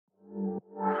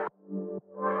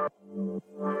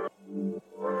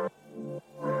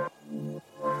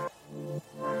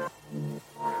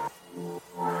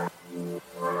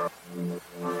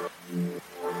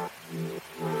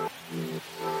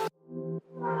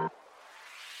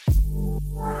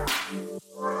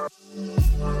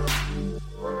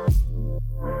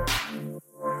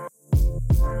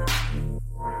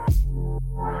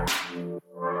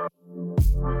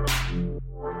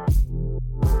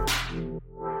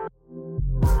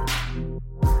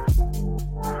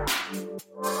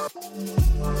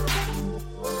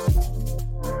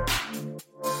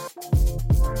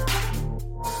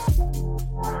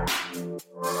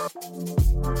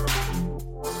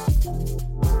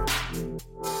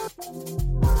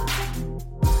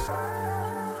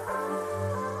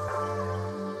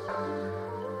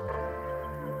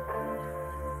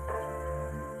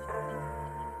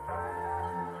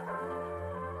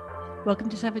Welcome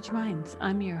to Savage Minds.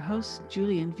 I'm your host,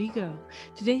 Julian Vigo.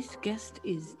 Today's guest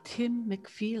is Tim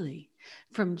McFeely.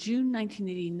 From June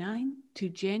 1989 to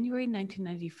January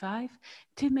 1995,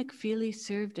 Tim McFeely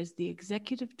served as the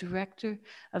executive director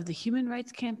of the Human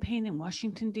Rights Campaign in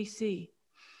Washington, D.C.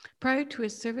 Prior to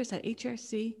his service at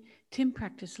HRC, Tim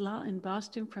practiced law in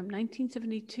Boston from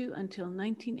 1972 until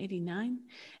 1989,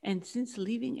 and since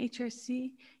leaving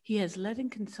HRC, he has led and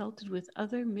consulted with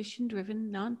other mission-driven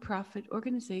nonprofit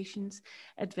organizations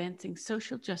advancing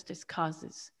social justice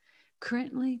causes.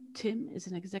 Currently, Tim is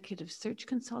an executive search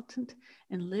consultant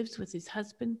and lives with his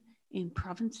husband in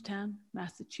Provincetown,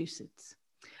 Massachusetts.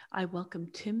 I welcome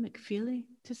Tim McFeely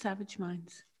to Savage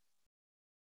Minds.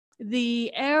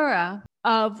 The era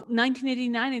of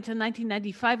 1989 until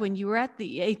 1995, when you were at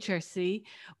the HRC,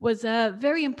 was a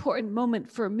very important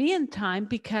moment for me in time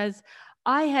because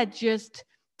I had just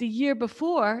the year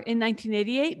before, in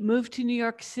 1988, moved to New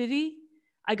York City.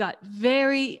 I got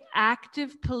very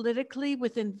active politically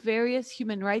within various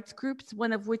human rights groups,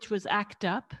 one of which was ACT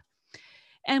UP.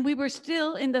 And we were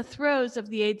still in the throes of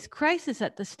the AIDS crisis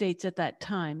at the States at that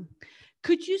time.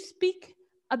 Could you speak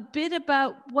a bit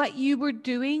about what you were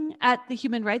doing at the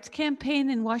Human Rights Campaign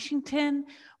in Washington,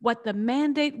 what the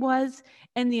mandate was,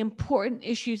 and the important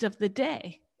issues of the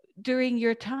day during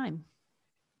your time?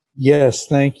 Yes,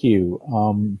 thank you.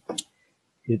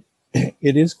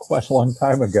 It is quite a long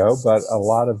time ago, but a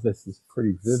lot of this is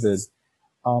pretty vivid.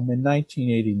 In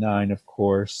 1989, of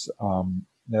course,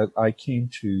 I came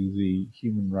to the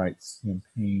Human Rights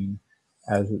Campaign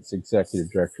as its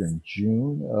executive director in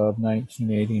June of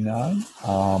 1989.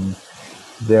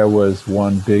 There was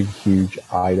one big, huge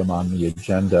item on the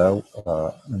agenda,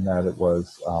 and that it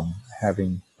was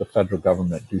having the federal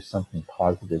government do something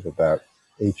positive about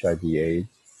HIV/AIDS.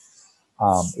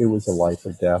 It was a life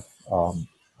or death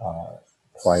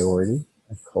priority,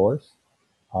 of course.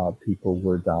 People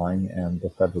were dying, and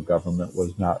the federal government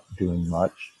was not doing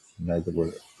much, neither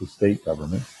were the state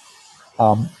government.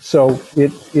 So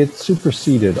it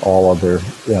superseded all other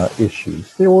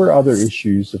issues. There were other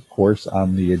issues, of course,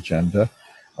 on the agenda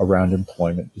around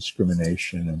employment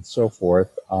discrimination and so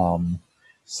forth.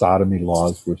 Sodomy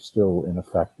laws were still in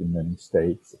effect in many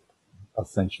states,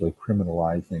 essentially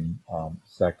criminalizing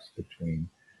sex between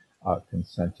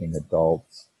consenting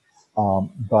adults.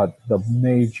 But the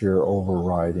major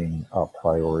overriding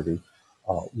priority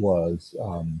was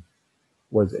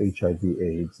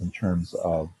HIV/AIDS in terms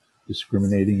of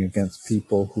discriminating against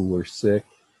people who were sick,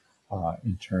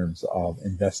 in terms of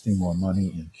investing more money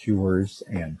in cures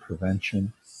and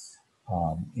prevention,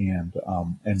 and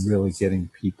really getting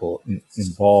people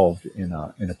involved in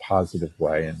a positive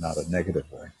way and not a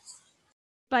negative way.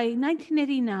 By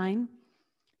 1989,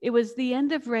 it was the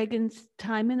end of Reagan's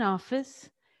time in office,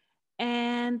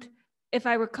 and if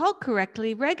I recall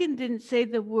correctly, Reagan didn't say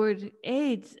the word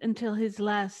AIDS until his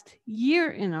last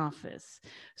year in office.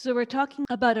 So we're talking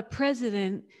about a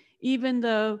president, even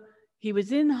though he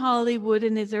was in Hollywood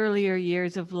in his earlier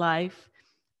years of life,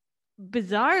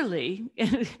 bizarrely,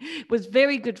 was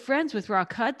very good friends with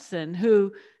Rock Hudson,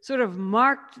 who sort of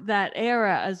marked that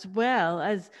era as well.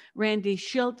 As Randy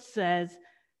Schultz says,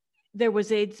 there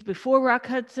was AIDS before Rock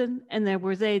Hudson and there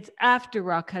was AIDS after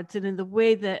Rock Hudson in the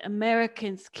way that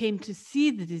Americans came to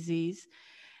see the disease.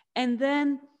 And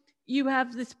then you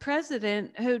have this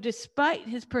president who, despite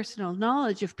his personal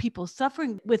knowledge of people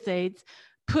suffering with AIDS,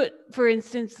 put, for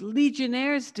instance,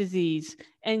 Legionnaire's disease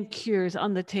and cures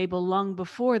on the table long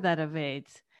before that of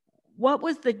AIDS. What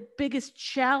was the biggest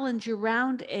challenge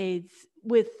around AIDS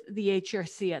with the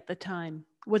HRC at the time?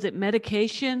 Was it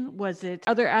medication? Was it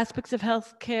other aspects of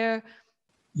healthcare?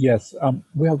 Yes.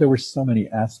 Well, there were so many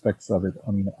aspects of it. I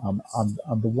mean,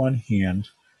 on the one hand,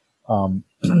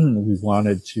 we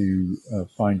wanted to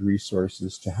find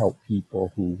resources to help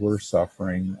people who were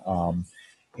suffering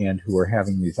and who were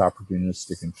having these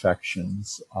opportunistic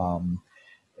infections.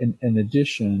 In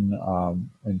addition,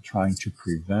 in trying to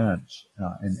prevent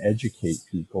and educate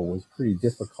people was pretty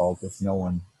difficult if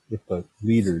the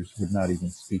leaders would not even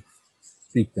speak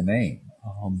the name.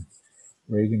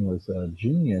 Reagan was a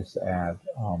genius at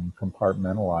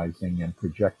compartmentalizing and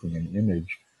projecting an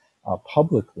image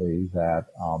publicly that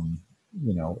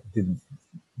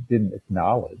didn't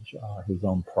acknowledge his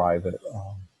own private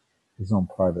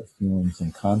feelings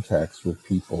and contacts with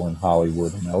people in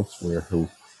Hollywood and elsewhere who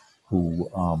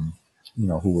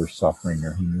were suffering,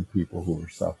 or who knew people who were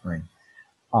suffering.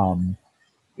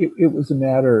 It was a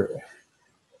matter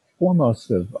foremost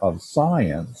of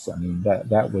science. I mean,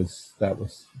 that was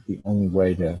the only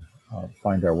way to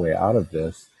find our way out of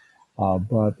this.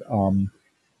 But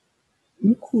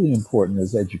equally important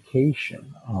is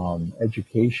education,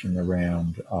 education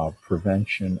around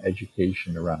prevention,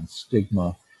 education around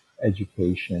stigma,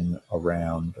 education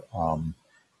around,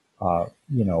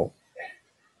 you know,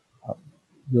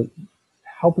 the,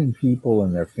 helping people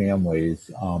and their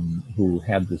families who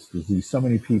had this disease. So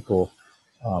many people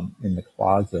in the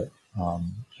closet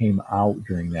came out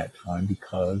during that time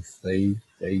because they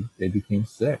became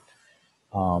sick.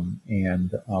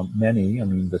 And many, I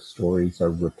mean, the stories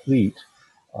are replete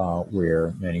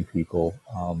where many people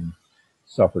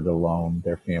suffered alone,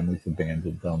 their families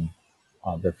abandoned them,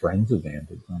 their friends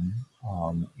abandoned them,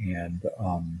 and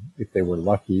if they were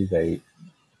lucky, they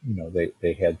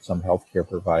had some healthcare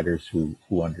providers who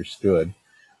understood,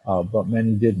 but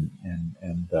many didn't, and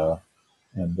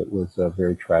it was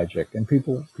very tragic. And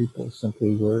people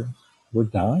simply were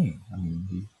dying. I mean,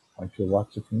 we went to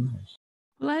lots of funerals.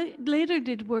 Well, I later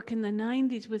did work in the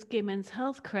 90s with gay men's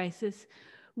health crisis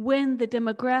when the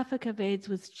demographic of AIDS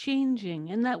was changing.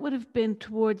 And that would have been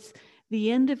towards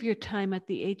the end of your time at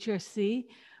the HRC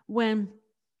when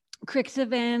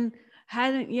Crixivan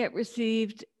hadn't yet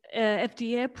received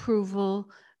FDA approval,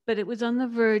 but it was on the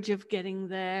verge of getting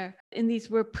there. And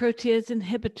these were protease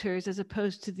inhibitors as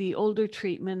opposed to the older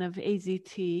treatment of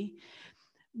AZT.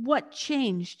 What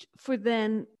changed for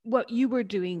then what you were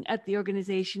doing at the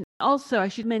organization? Also, I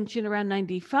should mention around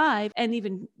 95 and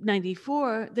even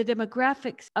 94, the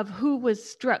demographics of who was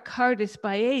struck hardest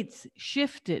by AIDS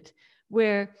shifted,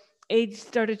 where AIDS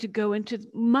started to go into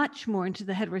much more into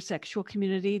the heterosexual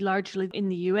community, largely in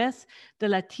the US, the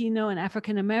Latino and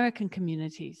African American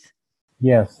communities.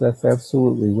 Yes, that's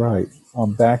absolutely right.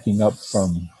 Backing up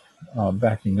from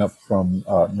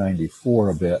 '94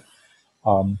 a bit.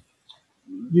 Um,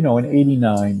 in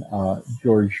 '89,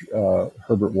 George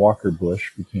Herbert Walker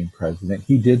Bush became president.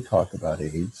 He did talk about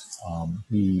AIDS.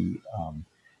 He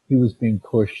was being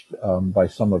pushed by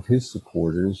some of his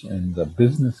supporters in the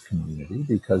business community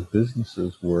because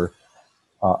businesses were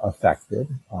affected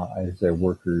as their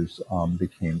workers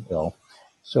became ill.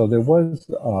 So there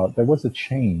was a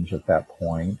change at that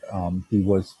point. He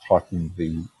was talking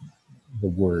the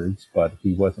words, but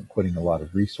he wasn't putting a lot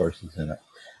of resources in it.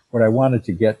 What I wanted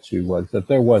to get to was that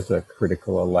there was a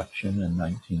critical election in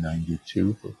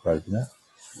 1992 for president,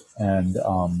 and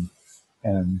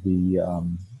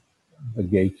the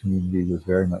gay community was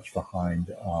very much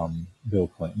behind Bill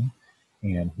Clinton,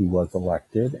 and he was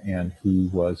elected, and he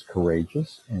was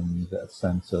courageous in the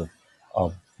sense of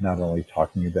not only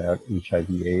talking about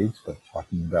HIV/AIDS, but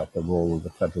talking about the role of the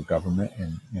federal government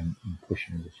in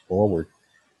pushing this forward.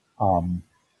 Um,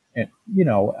 and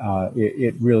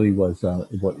it really was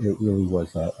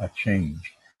a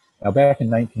change. Now, back in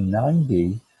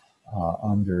 1990,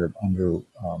 under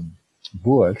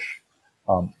Bush,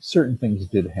 certain things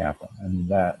did happen. I mean,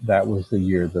 that was the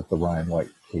year that the Ryan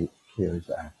White CARES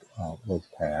Act was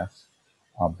passed.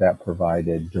 That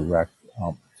provided direct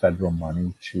federal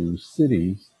money to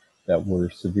cities that were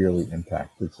severely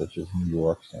impacted, such as New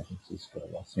York, San Francisco,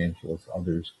 Los Angeles,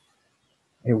 others.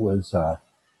 It was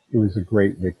it was a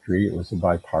great victory. It was a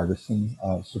bipartisan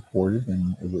supported,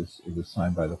 and it was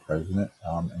signed by the president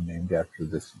and named after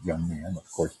this young man.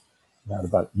 Of course, not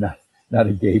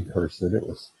a gay person. It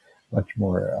was much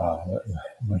more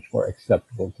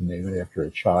acceptable to name it after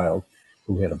a child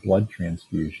who had a blood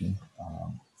transfusion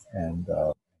and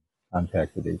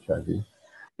contacted HIV.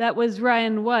 That was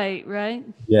Ryan White, right?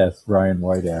 Yes, Ryan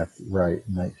White Act, right,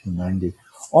 in 1990.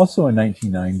 Also in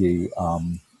 1990,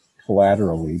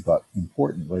 collaterally but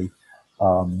importantly,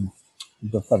 um,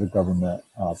 the federal government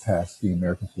passed the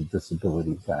Americans with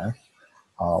Disabilities Act,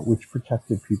 which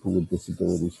protected people with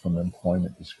disabilities from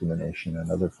employment discrimination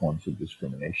and other forms of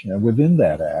discrimination. And within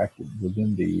that act,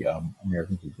 within the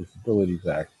Americans with Disabilities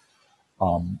Act,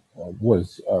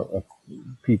 was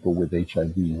people with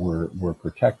HIV were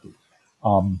protected.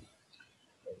 Um,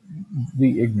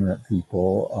 the ignorant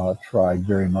people tried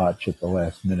very much at the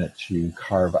last minute to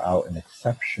carve out an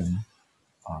exception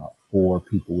for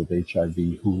people with HIV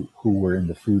who were in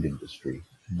the food industry.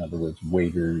 In other words,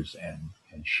 waiters and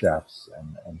chefs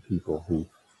and people who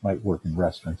might work in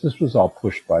restaurants. This was all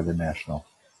pushed by the National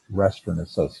Restaurant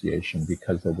Association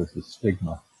because there was a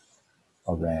stigma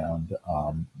around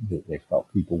that they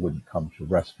felt people wouldn't come to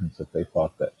restaurants if they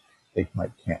thought that they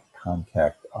might can't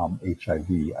contact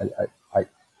HIV.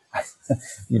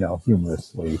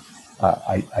 Humorously,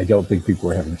 I don't think people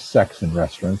were having sex in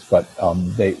restaurants, but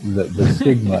the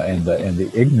stigma and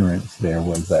the ignorance there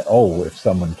was that, oh, if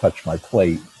someone touched my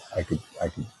plate, I could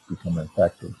become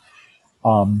infected.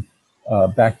 Um,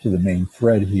 Back to the main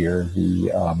thread here,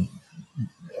 the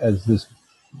as this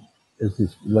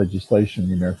this legislation,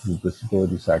 the Americans with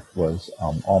Disabilities Act, was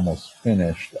almost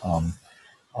finished,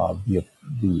 the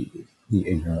the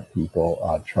ignorant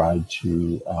people tried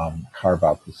to carve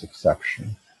out this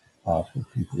exception for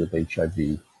people with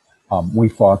HIV. We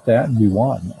fought that and we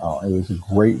won. It was a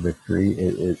great victory.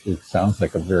 It sounds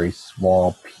like a very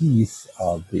small piece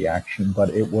of the action, but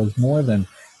it was more than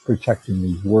protecting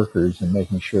these workers and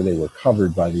making sure they were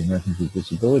covered by the Americans with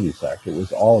Disabilities Act. It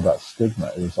was all about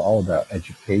stigma. It was all about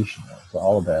education. It was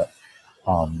all about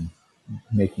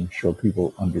making sure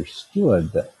people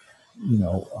understood that,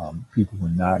 people were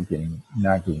not getting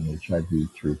HIV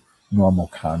through normal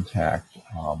contact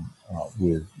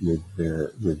with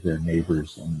their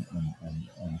neighbors and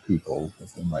people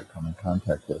that they might come in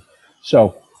contact with.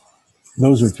 So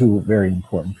those are two very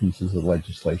important pieces of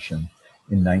legislation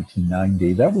in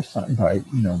 1990 that were signed by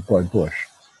Boyd Bush.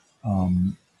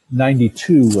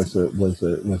 92 was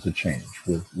a change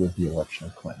with the election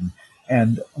of Clinton,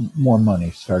 and more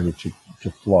money started to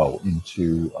flow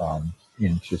into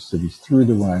cities through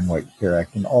the Ryan White Care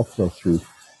Act, and also through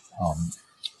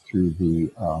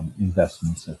the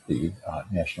investments at the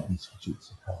National Institutes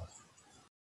of Health.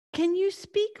 Can you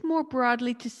speak more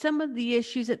broadly to some of the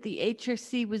issues that the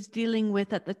HRC was dealing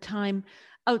with at the time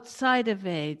outside of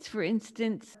AIDS? For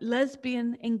instance,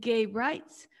 lesbian and gay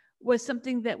rights was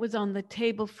something that was on the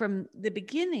table from the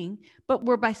beginning, but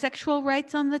were bisexual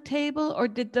rights on the table, or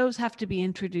did those have to be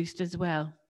introduced as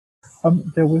well?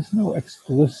 There was no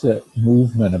explicit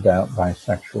movement about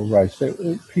bisexual rights.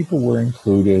 People were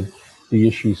included. The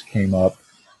issues came up.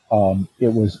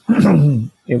 It was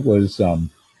it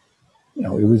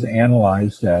was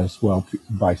analyzed as, well,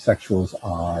 bisexuals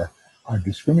are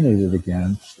discriminated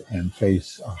against and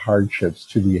face hardships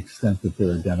to the extent that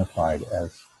they're identified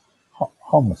as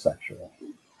homosexual.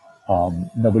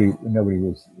 Nobody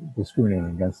was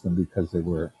discriminating against them because they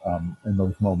were in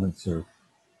those moments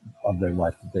of their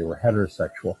life that they were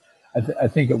heterosexual. I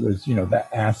think it was, that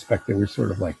aspect, they were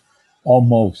sort of like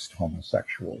almost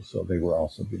homosexual, so they were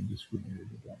also being discriminated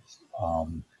against.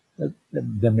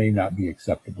 That may not be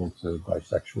acceptable to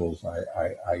bisexuals.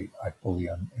 I fully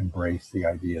embrace the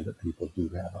idea that people do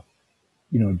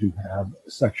have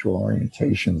sexual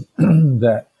orientations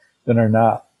that are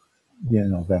not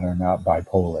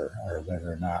bipolar, or that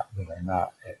are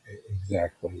not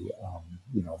exactly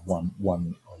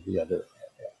one or the other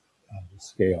on the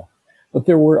scale. But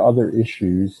there were other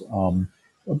issues.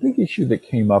 A big issue that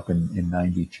came up in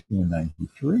 92 and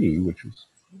 93,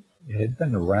 it had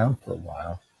been around for a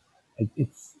while.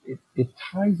 It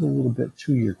ties a little bit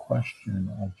to your question,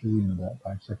 Julian, about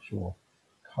bisexual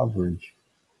coverage,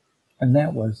 and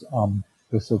that was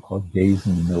the so-called gays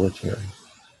in the military.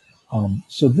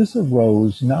 So this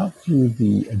arose not through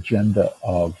the agenda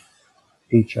of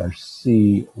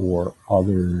HRC or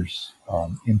others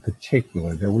in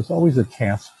particular. There was always a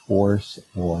task force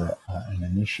or an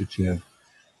initiative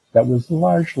that was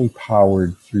largely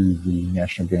powered through the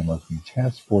National Gay and Lesbian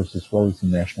Task Force, as well as the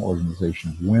National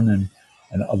Organization of Women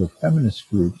and other feminist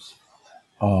groups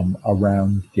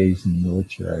around gays in the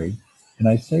military. And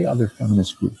I say other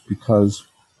feminist groups because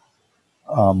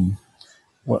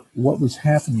what was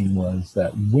happening was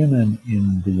that women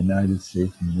in the United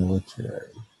States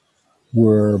military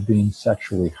were being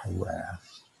sexually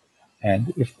harassed.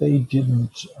 And if they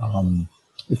didn't,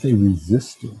 if they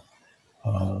resisted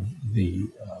the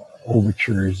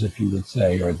overtures, if you would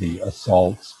say, or the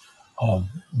assaults of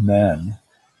men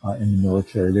in the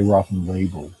military, they were often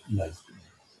labeled lesbians.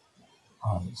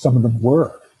 Some of them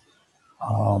were.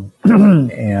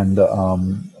 And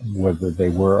whether they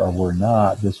were or were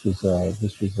not, this was a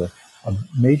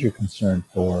major concern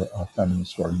for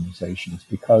feminist organizations,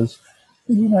 because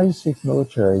the United States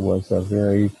military was a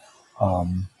very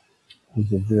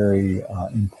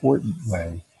important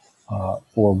way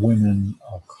for women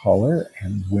of color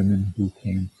and women who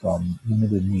came from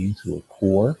limited means, who were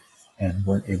poor and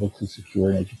weren't able to secure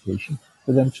an education,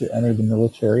 for them to enter the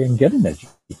military and get an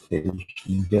education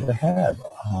and get ahead.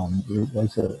 It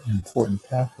was an important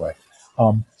pathway.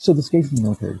 So this gays in the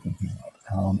military thing came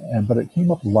up, but it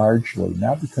came up largely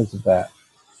not because of that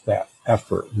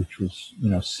effort, which was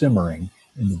simmering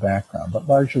in the background, but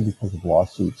largely because of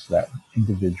lawsuits that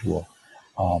individual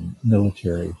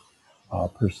military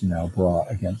personnel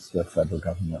brought against the federal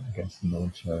government, against the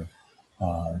military,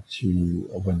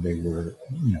 when they were,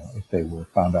 if they were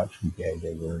found out to be gay,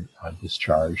 they were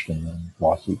discharged, and then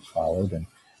lawsuits followed. And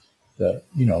the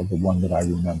one that I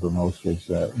remember most was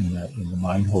in the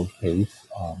Meinhold case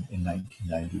in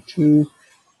 1992,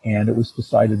 and it was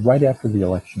decided right after the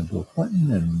election of Bill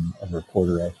Clinton. And a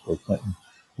reporter asked Bill Clinton,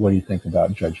 "What do you think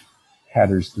about Judge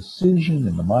Hatter's decision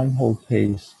in the Meinhold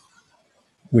case?"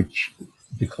 which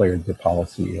declared the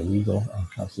policy illegal,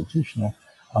 unconstitutional.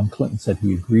 Clinton said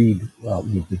he agreed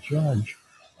with the judge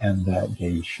and that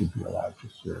gays should be allowed to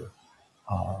serve.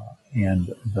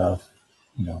 And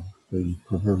the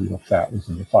proverbial fat was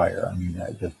in the fire. I mean,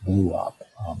 that just blew up.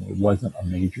 It wasn't a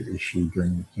major issue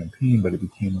during the campaign, but it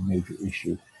became a major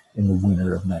issue in the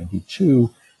winter of '92,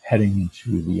 heading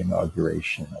into the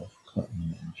inauguration of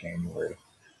Clinton in January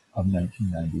of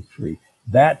 1993.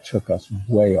 That took us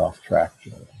way off track,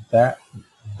 Julian.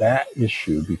 That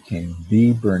issue became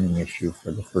the burning issue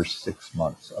for the first 6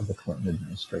 months of the Clinton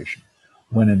administration,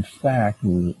 when in fact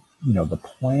the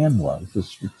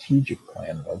strategic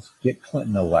plan was get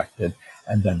Clinton elected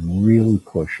and then really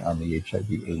push on the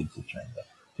HIV/AIDS agenda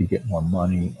to get more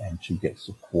money and to get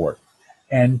support.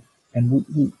 And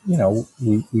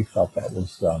we felt that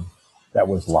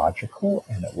was logical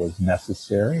and it was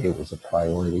necessary. It was a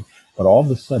priority. But all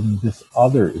of a sudden, this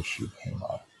other issue came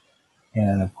up.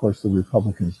 And of course, the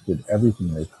Republicans did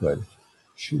everything they could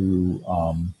to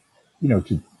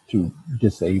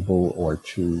disable or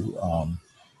to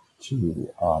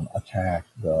attack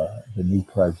the new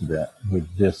president with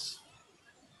this,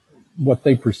 what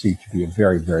they perceived to be a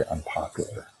very, very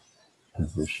unpopular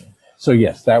position. So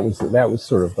yes, that was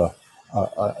sort of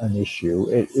an issue.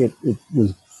 It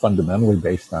was fundamentally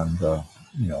based on the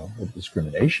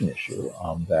discrimination issue,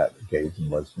 that gays and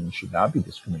lesbians should not be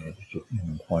discriminated in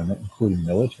employment, including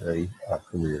military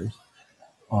careers.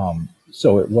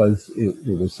 So it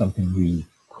was something we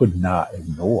could not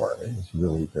ignore. It was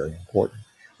really very important.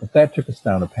 But that took us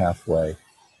down a pathway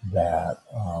that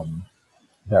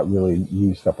really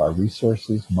used up our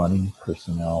resources, money,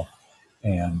 personnel,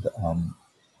 and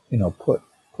put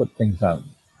things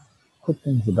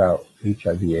about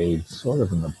HIV/AIDS sort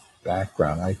of in the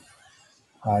background.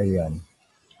 I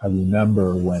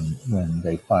remember when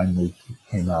they finally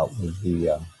came out with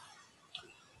the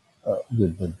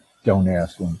Don't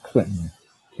Ask, when Clinton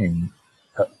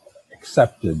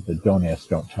accepted the Don't Ask,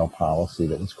 Don't Tell policy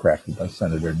that was crafted by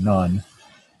Senator Nunn,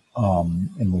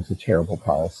 and was a terrible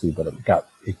policy, but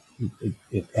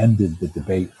it ended the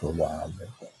debate for a while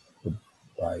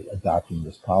by adopting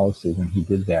this policy. When he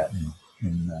did that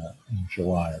in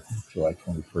July, I think July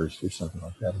 21st or something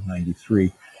like that of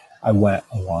 '93, I went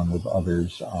along with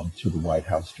others to the White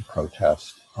House to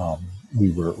protest. We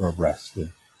were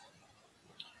arrested.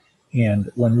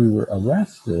 And when we were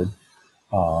arrested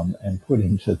and put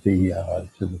into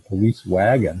the police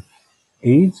wagon,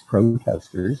 AIDS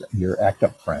protesters, your ACT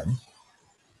UP friends,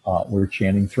 were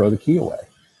chanting, "Throw the key away."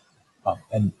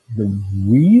 And the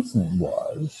reason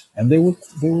was, and they were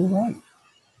right.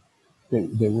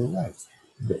 They were right.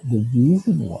 The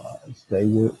reason was they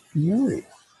were furious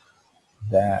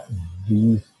that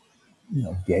these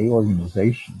gay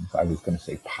organizations, I was going to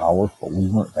say powerful, we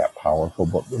weren't that powerful,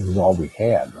 but it was all we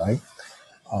had, right?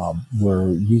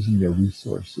 Were using their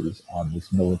resources on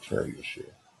this military issue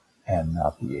and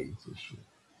not the AIDS issue.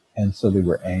 And so they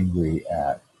were angry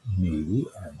at me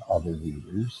and other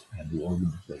leaders and the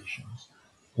organizations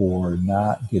for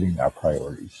not getting our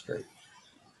priorities straight.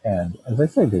 And as I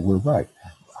said, they were right.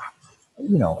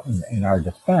 In our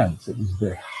defense, it was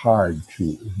very hard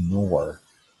to ignore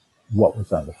what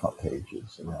was on the front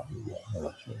pages around the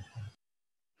military.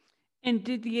 And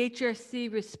did the HRC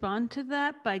respond to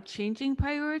that by changing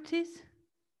priorities?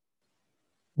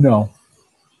 No.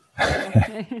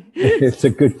 Okay. It's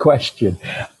a good question.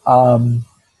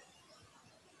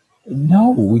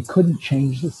 No, we couldn't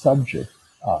change the subject,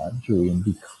 Julian,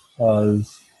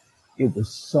 because it was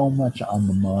so much on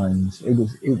the minds. It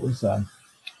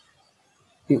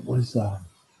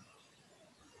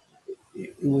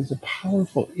was a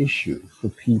powerful issue for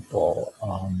people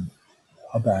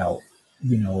about,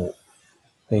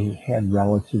 they had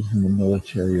relatives in the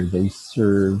military or they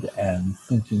served, and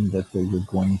thinking that they were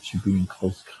going to be in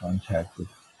close contact with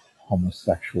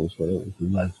homosexuals, whether it was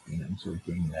lesbians or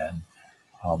gay men,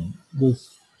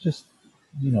 was just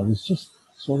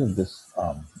sort of this,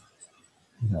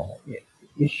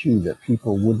 issue that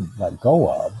people wouldn't let go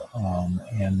of,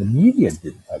 and the media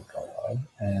didn't let go of,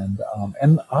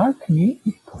 and our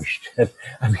community pushed it.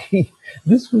 I mean,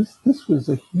 this was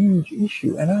a huge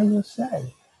issue, and I will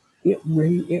say, it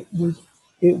was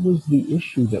the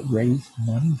issue that raised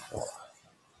money for us.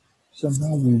 So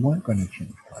no, we weren't going to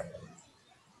change priorities.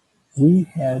 We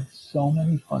had so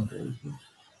many fundraisers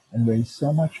and raised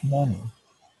so much money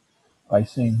by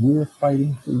saying, we're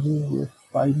fighting for you, we're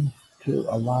fighting to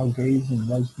allow gays and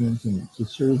lesbians and to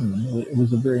serve in the military. It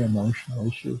was a very emotional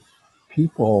issue.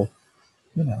 People,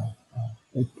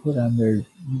 they put on their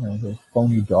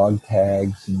phony dog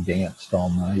tags and danced all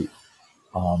night.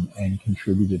 and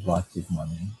contributed lots of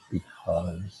money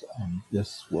because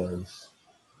this was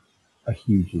a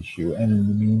huge issue. And in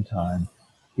the meantime,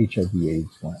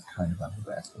 HIV/AIDS went kind of on the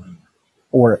back burner.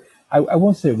 Or I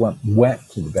won't say it went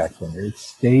to the back burner. It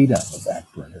stayed on the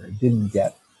back burner. It didn't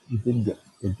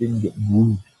get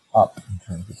moved up in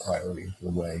terms of priority the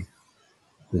way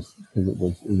this, because it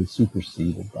was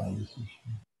superseded by this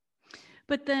issue.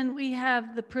 But then we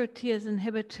have the protease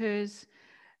inhibitors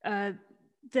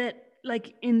that,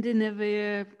 like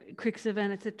Indinavir,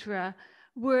 Crixivan, etc.,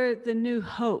 were the new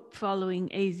hope following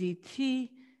AZT.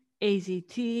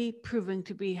 AZT proving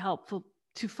to be helpful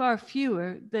to far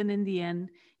fewer than in the end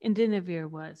Indinavir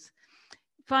was.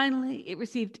 Finally, it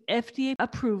received FDA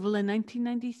approval in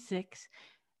 1996,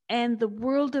 and the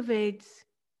world of AIDS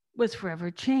was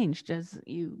forever changed, as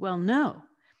you well know.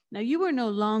 Now, you were no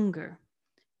longer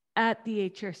at the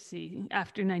HRC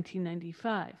after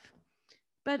 1995,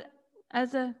 but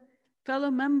as a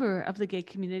fellow member of the gay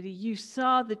community, you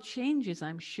saw the changes,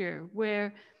 I'm sure,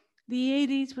 where the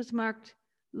 80s was marked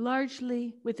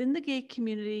largely within the gay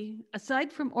community,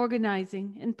 aside from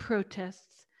organizing and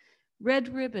protests,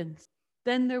 red ribbons.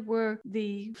 Then there were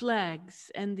the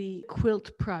flags and the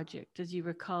quilt project, as you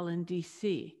recall, in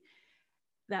DC.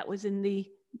 That was in the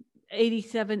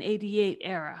 87, 88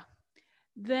 era.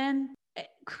 Then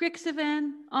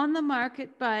Crixivan on the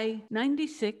market by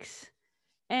 96.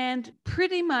 And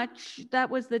pretty much that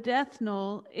was the death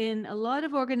knell in a lot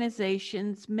of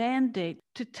organizations' mandate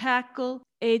to tackle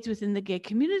AIDS within the gay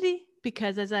community.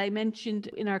 Because as I mentioned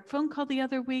in our phone call the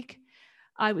other week,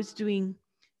 I was doing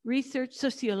research,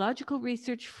 sociological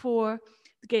research for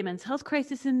the gay men's health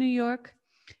crisis in New York,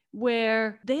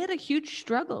 where they had a huge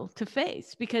struggle to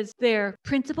face because their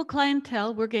principal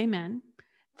clientele were gay men.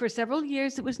 For several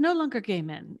years, it was no longer gay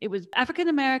men. It was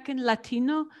African-American,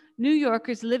 Latino, New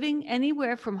Yorkers living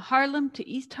anywhere from Harlem to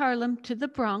East Harlem to the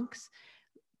Bronx.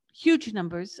 Huge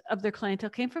numbers of their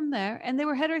clientele came from there, and they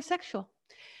were heterosexual.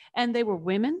 And they were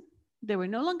women. They were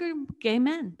no longer gay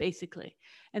men, basically.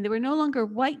 And they were no longer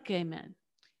white gay men.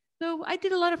 So I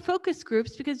did a lot of focus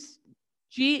groups because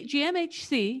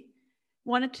GMHC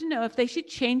wanted to know if they should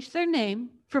change their name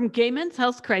from Gay Men's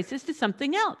Health Crisis to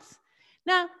something else.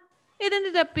 Now, it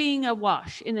ended up being a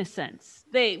wash in a sense.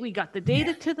 We got the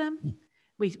data to them.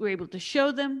 We were able to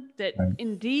show them that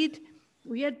indeed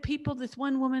we had people, this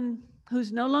one woman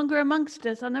who's no longer amongst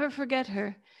us, I'll never forget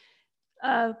her,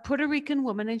 a Puerto Rican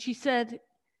woman, and she said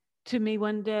to me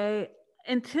one day,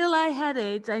 until I had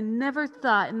AIDS, I never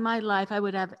thought in my life I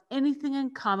would have anything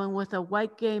in common with a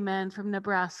white gay man from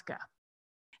Nebraska.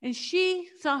 And she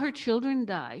saw her children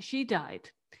die. She died.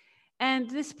 And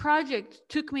this project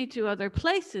took me to other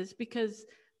places because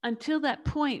until that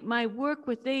point, my work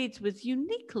with AIDS was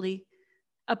uniquely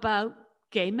about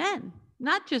gay men,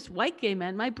 not just white gay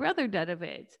men. My brother died of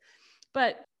AIDS.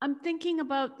 But I'm thinking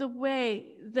about the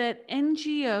way that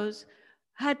NGOs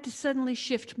had to suddenly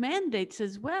shift mandates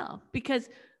as well. Because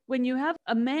when you have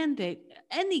a mandate,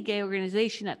 any gay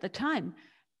organization at the time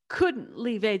couldn't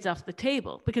leave AIDS off the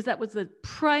table because that was the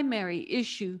primary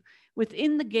issue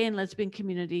within the gay and lesbian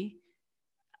community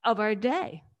of our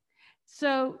day.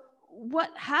 So what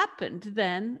happened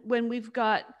then when we've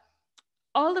got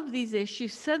all of these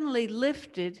issues suddenly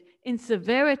lifted in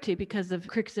severity because of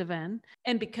Crixivan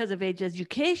and because of AIDS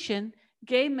education,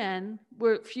 gay men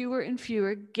were fewer and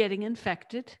fewer getting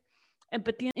infected,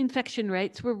 but the infection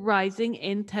rates were rising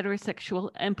in heterosexual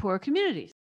and poor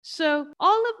communities. So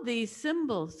all of these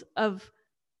symbols of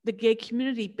the gay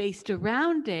community based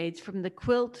around AIDS, from the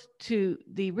quilt to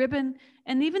the ribbon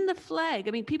and even the flag.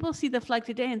 I mean, people see the flag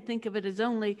today and think of it as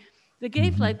only the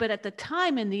gay flag, but at the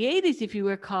time in the 80s, if you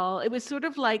recall, it was sort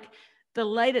of like the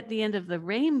light at the end of the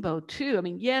rainbow too. I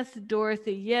mean, yes,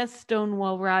 Dorothy, yes,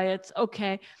 Stonewall riots,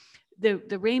 okay,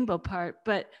 the rainbow part,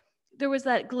 but there was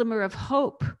that glimmer of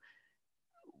hope.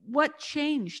 What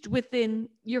changed within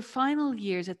your final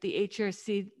years at the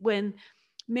HRC when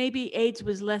maybe AIDS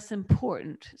was less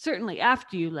important, certainly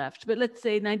after you left, but let's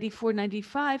say 94,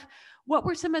 95, what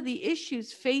were some of the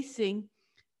issues facing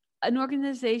an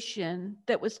organization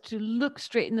that was to look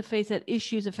straight in the face at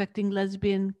issues affecting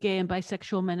lesbian, gay, and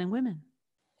bisexual men and women?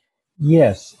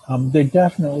 Yes, there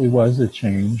definitely was a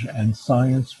change, and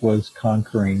science was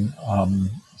conquering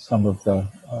some of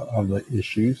the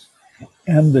issues,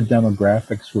 and the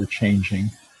demographics were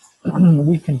changing.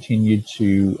 We continued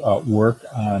to work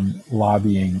on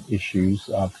lobbying issues,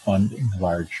 funding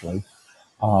largely.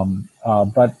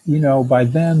 But, by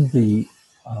then the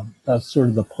sort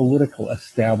of the political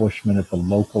establishment at the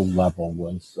local level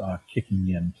was kicking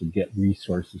in to get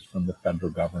resources from the federal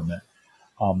government.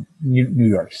 New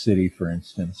York City, for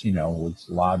instance, was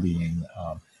lobbying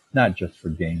not just for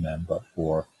gay men, but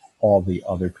for all the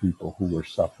other people who were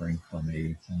suffering from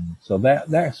AIDS. And so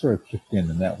that sort of kicked in,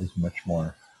 and that was much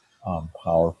more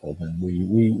powerful than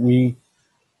we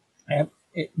and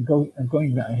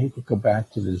going back. I hate to go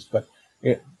back to this, but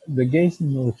the gays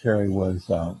in the military was,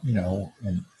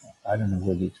 and I don't know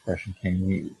where the expression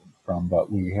came from,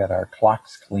 but we had our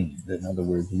clocks cleaned. In other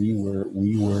words, we were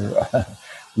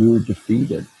we were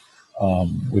defeated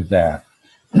with that.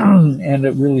 And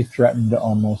it really threatened it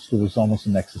was almost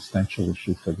an existential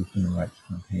issue for the Human Rights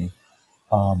Campaign.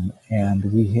 And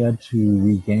we had to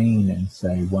regain and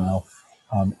say, well,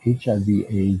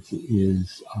 HIV/AIDS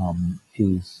is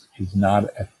not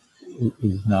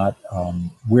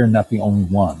we're not the only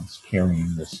ones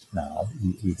carrying this now.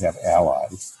 We have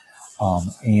allies,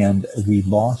 and we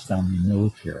lost on the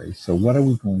military. So what are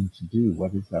we going to do?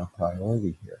 What is our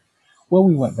priority here? Well,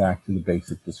 we went back to the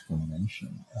basic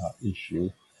discrimination issue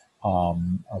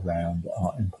around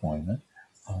employment.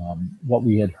 What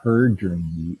we had heard during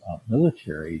the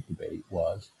military debate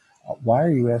was, why are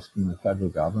you asking the federal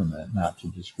government not to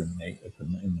discriminate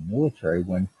in the military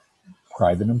when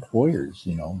private employers,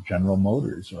 General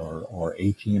Motors or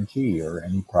AT&T or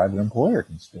any private employer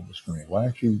can still discriminate? Why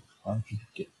don't you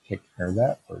take care of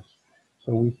that first?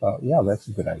 So we thought, yeah, that's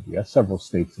a good idea. Several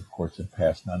states, of course, have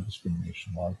passed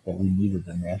non-discrimination laws, but we needed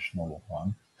a national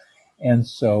one. And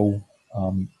so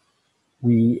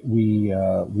we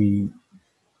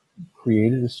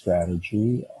created a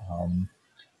strategy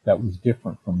that was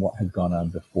different from what had gone on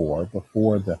before.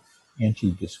 Before, the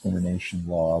anti-discrimination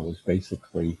law was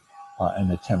basically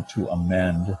an attempt to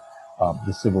amend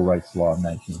the Civil Rights Law of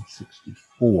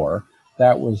 1964.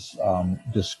 That was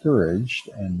discouraged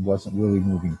and wasn't really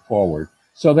moving forward.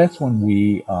 So that's when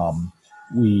we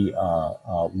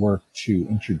worked to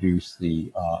introduce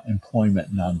the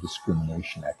Employment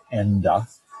Non-Discrimination Act, ENDA,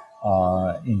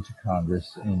 into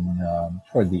Congress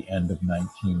toward the end of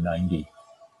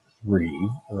 1993,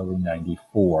 early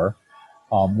 94,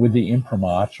 with the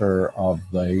imprimatur of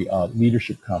the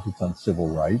Leadership Conference on Civil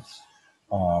Rights,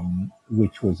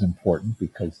 which was important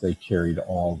because they carried that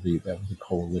was a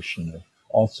coalition of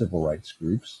all civil rights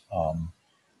groups.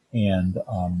 And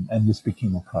this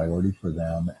became a priority for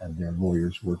them, and their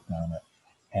lawyers worked on it.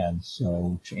 And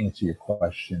so, to answer your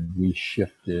question, we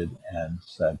shifted and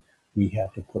said we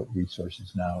have to put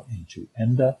resources now into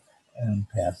ENDA and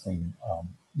passing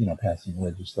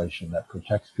legislation that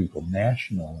protects people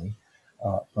nationally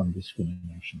from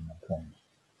discrimination in employment.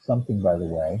 Something, by the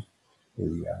way, here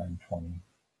we are in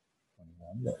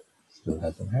 2021, that still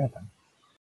hasn't happened.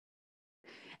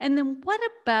 And then what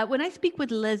about, when I speak with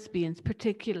lesbians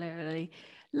particularly,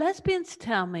 lesbians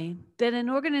tell me that in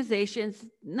organizations,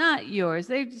 not yours,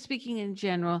 they're speaking in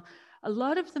general, a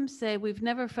lot of them say we've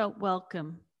never felt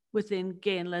welcome within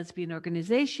gay and lesbian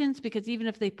organizations, because even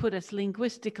if they put us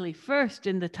linguistically first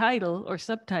in the title or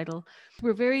subtitle,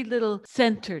 we're very little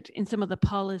centered in some of the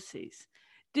policies.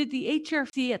 Did the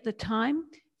HRC at the time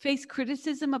face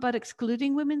criticism about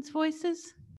excluding women's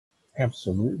voices?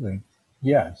 Absolutely.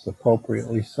 Yes,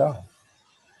 appropriately so.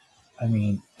 I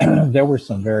mean, there were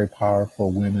some very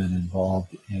powerful women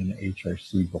involved in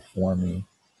HRC before me,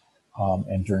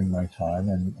 and during my time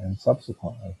and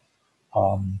subsequently.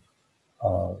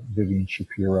 Vivian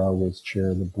Shapiro was chair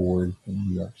of the board in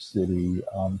New York City,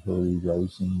 Hillary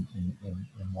Rosen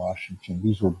in Washington.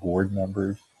 These were board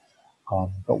members.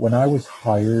 But when I was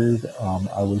hired,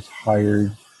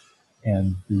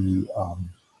 and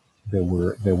there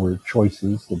were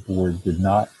choices. The board did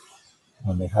not,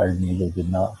 when they hired me, they did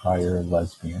not hire a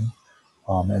lesbian.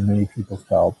 And many people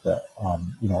felt that,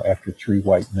 after three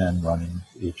white men running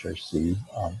HRC,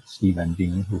 Steve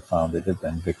Endine, who founded it,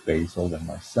 then Vic Basil and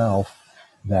myself,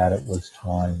 that it was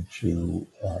time to,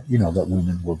 that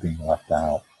women were being left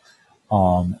out.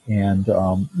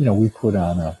 We put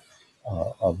on a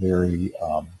very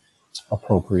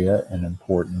appropriate and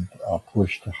important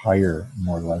push to hire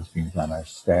more lesbians on our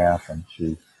staff and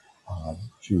to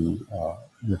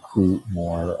recruit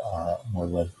more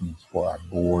lesbians for our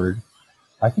board.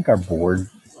 I think our board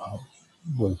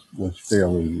was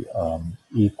fairly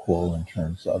equal in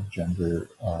terms of gender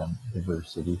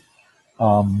diversity.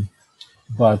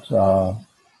 But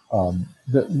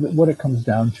what it comes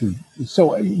down to,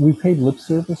 so we paid lip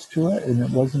service to it, and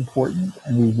it was important,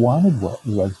 and we wanted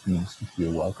lesbians to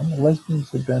feel welcome. The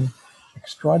lesbians have been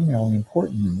extraordinarily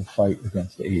important in the fight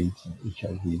against AIDS and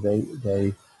HIV.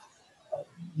 They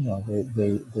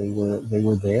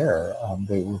were there.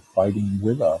 They were fighting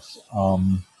with us.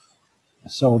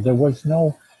 So there was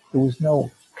no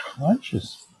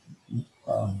conscious,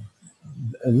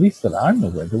 at least that I'm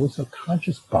aware, there was a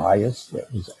conscious bias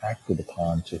that was acted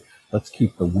upon to let's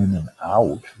keep the women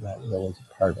out. That was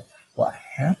a part of it. What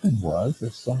happened was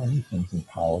there's so many things in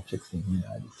politics in the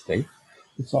United States.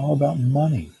 It's all about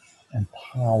money and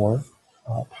power.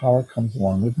 Power comes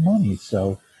along with money.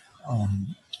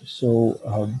 Um, so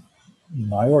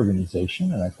my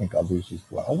organization, and I think others as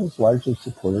well, was largely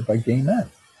supported by gay men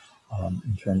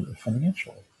in terms of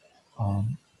financially.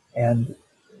 Um, and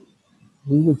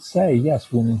we would say,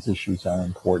 yes, women's issues are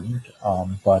important,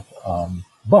 but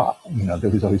there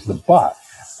was always the but.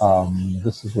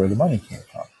 This is where the money came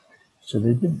from. So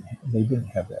they didn't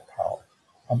have that power.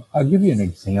 I'll give you an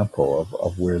example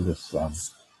of where this.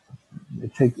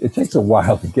 It takes a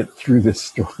while to get through this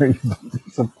story, but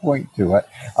there's a point to it.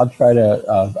 I'll try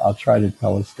to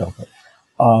telescope it.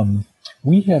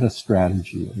 We had a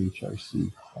strategy at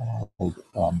HRC called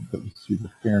that was through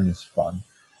the Fairness Fund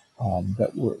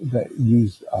that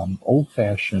used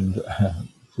old-fashioned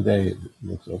today it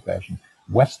looks old-fashioned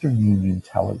Western Union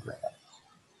telegrams.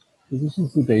 So this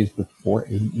is the days before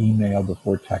email,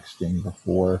 before texting,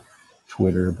 before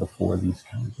Twitter, before these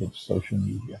kinds of social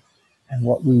media. And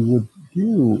what we would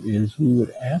do is we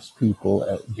would ask people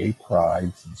at gay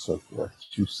prides and so forth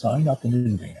to sign up in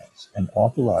advance and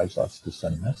authorize us to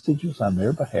send messages on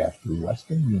their behalf through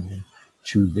Western Union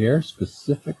to their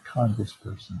specific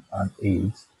congressperson on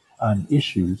AIDS, on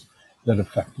issues that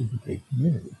affected the gay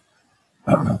community.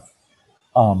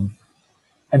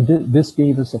 This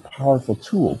gave us a powerful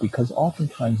tool because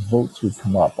oftentimes votes would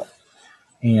come up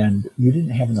and you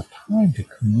didn't have enough time to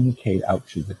communicate out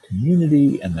to the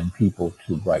community and then people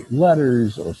to write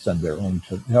letters or send their own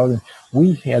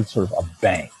we had sort of a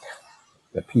bank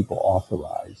that people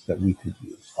authorized that we could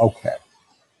use. Okay.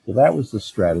 So that was the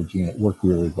strategy and it worked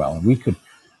really well. And we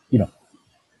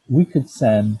could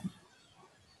send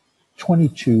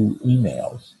 22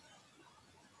 emails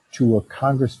to a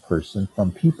congressperson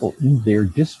from people in their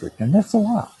district. And that's a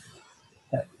lot.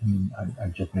 I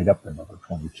just made up the number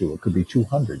 22. It could be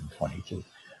 222.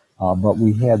 But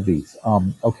we had these.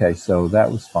 Okay, so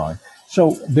that was fine.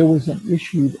 So there was an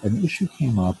issue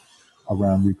came up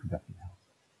around reproductive health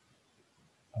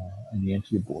and the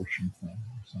anti-abortion thing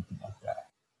or something like that.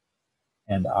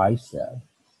 And I said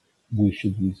we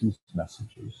should use these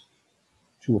messages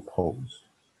to oppose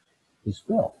this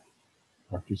bill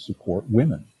or to support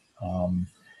women.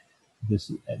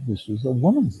 This was a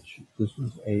woman's issue. This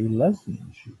was a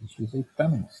lesbian issue. This was a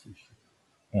feminist issue.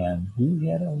 And we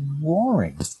had a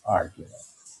roaring argument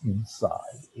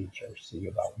inside HRC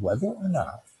about whether or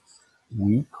not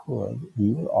we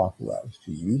were authorized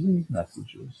to use these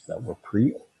messages that were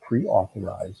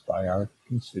pre-authorized by our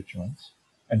constituents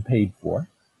and paid for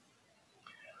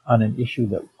on an issue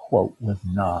that, quote, was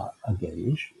not a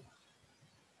gay issue.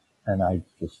 And I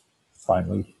just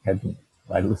finally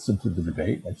I listened to the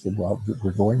debate and I said, well,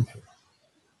 we're going to.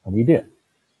 And we did.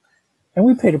 And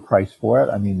we paid a price for it.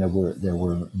 I mean, there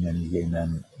were many gay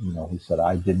men, who said,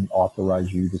 I didn't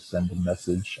authorize you to send a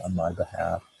message on my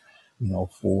behalf,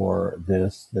 for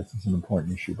this. This is an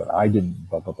important issue, but I didn't,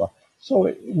 blah, blah, blah.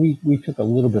 So we took a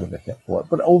little bit of a hit for it.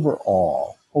 But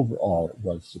overall, it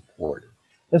was supported.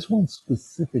 That's one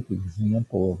specific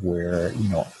example of where,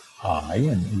 I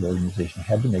and the organization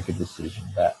had to make a decision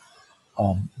that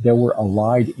there were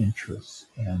allied interests,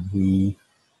 and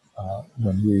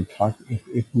when we talk,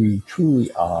 if we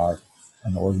truly are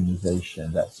an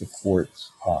organization that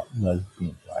supports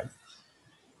lesbian rights,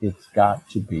 it's got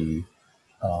to be,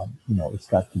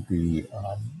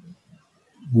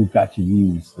 we've got to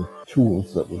use the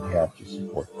tools that we have to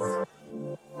support them.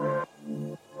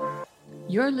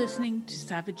 You're listening to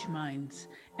Savage Minds,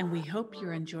 and we hope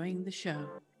you're enjoying the show.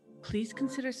 Please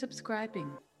consider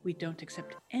subscribing. We don't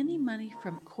accept any money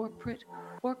from corporate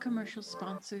or commercial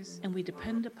sponsors, and we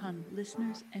depend upon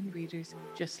listeners and readers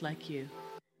just like you.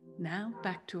 Now,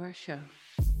 back to our show.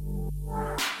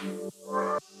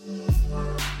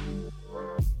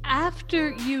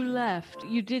 After you left,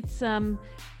 you did some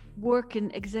work in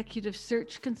executive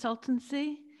search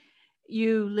consultancy.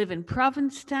 You live in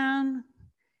Provincetown.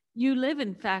 You live,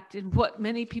 in fact, in what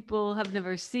many people have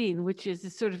never seen, which is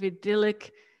a sort of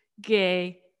idyllic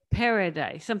gay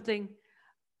paradise, something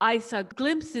I saw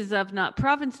glimpses of, not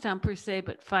Provincetown per se,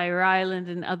 but Fire Island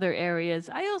and other areas.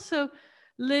 I also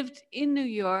lived in New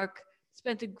York,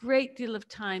 spent a great deal of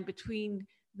time between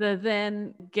the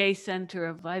then gay center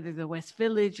of either the West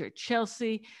Village or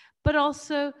Chelsea, but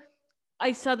also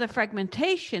I saw the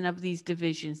fragmentation of these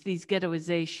divisions, these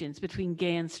ghettoizations between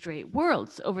gay and straight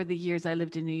worlds over the years I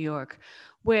lived in New York,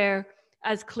 where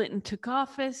as Clinton took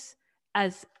office,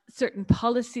 as certain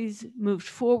policies moved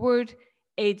forward,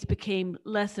 AIDS became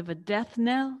less of a death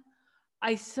knell.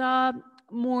 I saw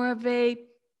more of a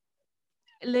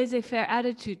laissez-faire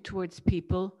attitude towards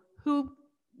people who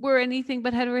were anything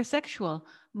but heterosexual.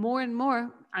 More and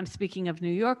more, I'm speaking of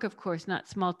New York, of course, not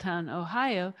small town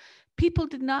Ohio, people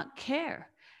did not care.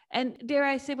 And dare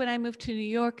I say, when I moved to New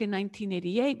York in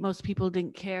 1988, most people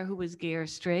didn't care who was gay or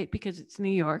straight because it's New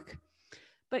York.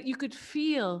 But you could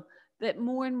feel that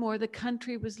more and more the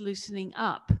country was loosening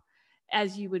up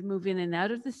as you would move in and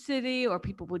out of the city, or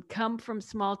people would come from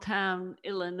small town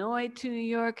Illinois to New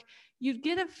York. You'd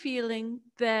get a feeling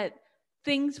that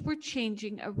things were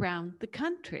changing around the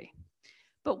country.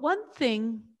 But one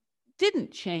thing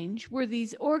didn't change were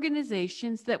these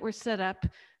organizations that were set up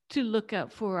to look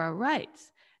out for our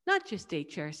rights, not just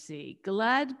HRC.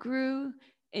 GLAAD grew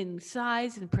in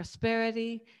size and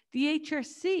prosperity. The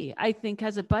HRC, I think,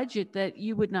 has a budget that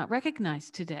you would not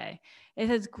recognize today. It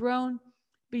has grown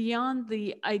beyond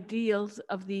the ideals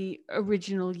of the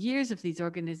original years of these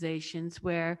organizations,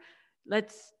 where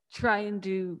let's try and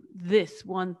do this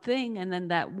one thing, and then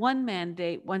that one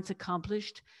mandate, once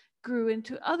accomplished, grew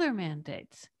into other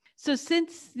mandates. So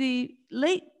since the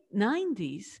late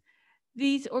 90s,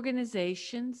 these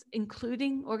organizations,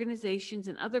 including organizations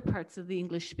in other parts of the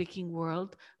English-speaking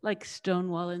world, like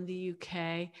Stonewall in the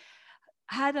UK,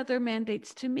 had other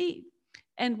mandates to meet.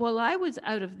 And while I was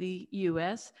out of the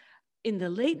US, in the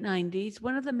late 90s,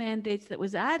 one of the mandates that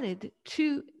was added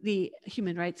to the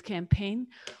Human Rights Campaign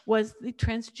was the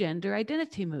transgender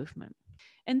identity movement.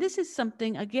 And this is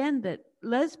something, again, that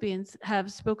lesbians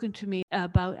have spoken to me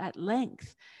about at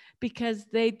length, because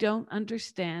they don't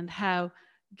understand how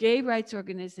gay rights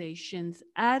organizations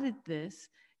added this.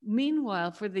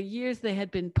 Meanwhile, for the years they had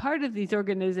been part of these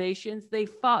organizations, they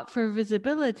fought for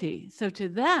visibility. So to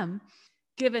them,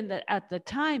 given that at the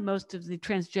time, most of the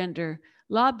transgender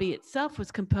lobby itself was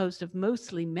composed of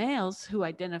mostly males who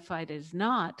identified as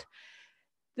not,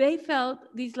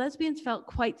 these lesbians felt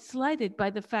quite slighted by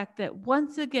the fact that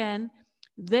once again,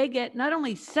 they get not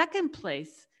only second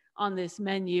place on this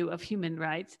menu of human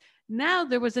rights, now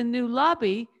there was a new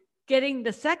lobby getting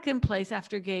the second place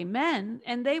after gay men,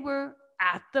 and they were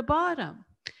at the bottom.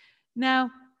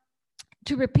 Now,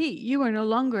 to repeat, you are no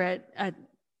longer at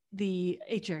the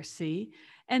HRC,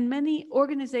 and many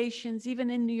organizations, even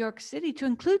in New York City, to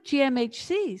include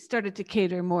GMHC, started to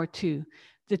cater more to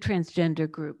the transgender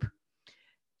group.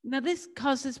 Now, this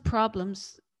causes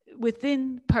problems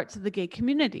within parts of the gay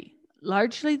community,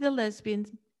 largely the lesbian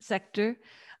sector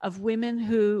of women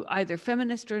who either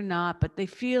feminist or not, but they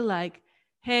feel like,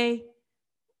 hey,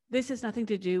 this has nothing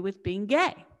to do with being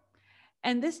gay.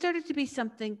 And this started to be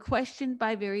something questioned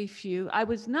by very few. I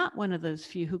was not one of those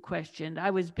few who questioned.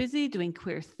 I was busy doing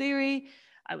queer theory.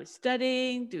 I was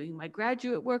studying, doing my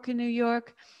graduate work in New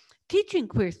York, teaching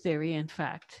queer theory, in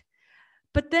fact.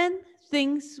 But then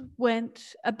things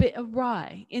went a bit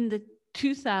awry in the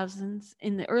 2000s,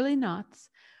 in the early noughts,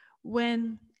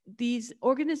 when these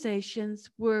organizations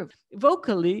were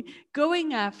vocally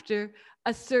going after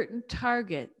a certain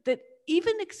target that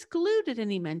even excluded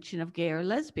any mention of gay or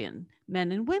lesbian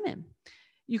men and women.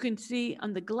 You can see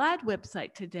on the GLAAD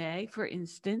website today, for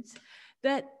instance,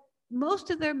 that most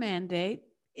of their mandate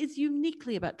is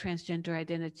uniquely about transgender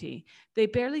identity. They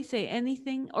barely say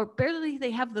anything, or barely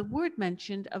they have the word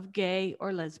mentioned of gay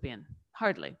or lesbian,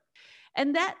 hardly.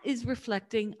 And that is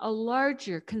reflecting a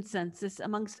larger consensus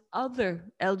amongst other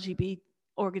LGBT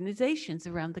organizations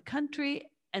around the country,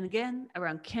 and again,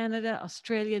 around Canada,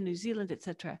 Australia, New Zealand,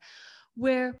 etc.,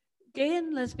 where gay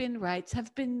and lesbian rights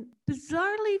have been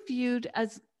bizarrely viewed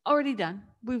as already done.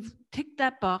 We've ticked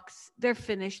that box, they're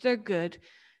finished, they're good.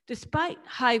 Despite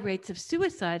high rates of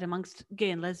suicide amongst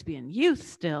gay and lesbian youth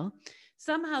still,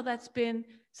 somehow that's been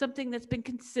something that's been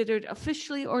considered,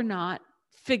 officially or not,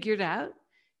 figured out.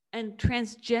 And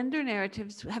transgender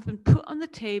narratives have been put on the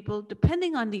table,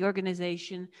 depending on the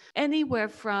organization, anywhere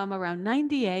from around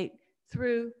 98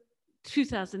 through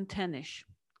 2010-ish.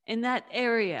 In that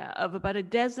area of about a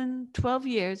dozen, 12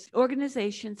 years,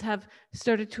 organizations have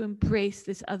started to embrace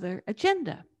this other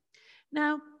agenda.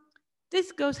 Now,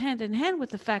 this goes hand in hand with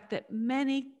the fact that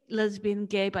many lesbian,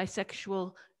 gay,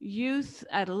 bisexual youth,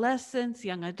 adolescents,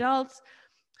 young adults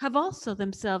have also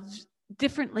themselves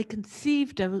differently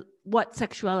conceived of what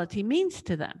sexuality means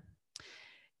to them.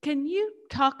 Can you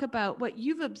talk about what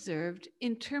you've observed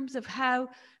in terms of how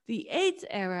the AIDS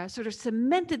era sort of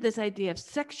cemented this idea of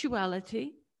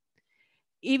sexuality,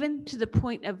 even to the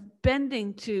point of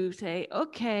bending to say,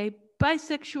 okay,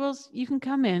 bisexuals, you can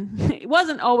come in. It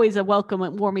wasn't always a welcome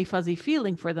and warmy, fuzzy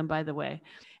feeling for them, by the way.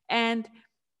 And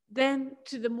then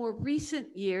to the more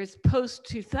recent years,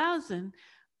 post-2000,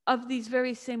 of these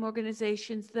very same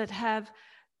organizations that have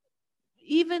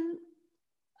even,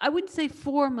 I wouldn't say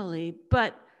formally,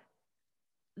 but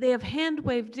they have hand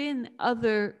waved in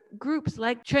other groups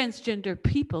like transgender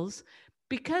peoples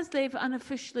because they've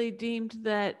unofficially deemed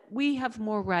that we have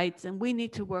more rights and we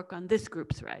need to work on this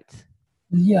group's rights.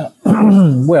 Yeah,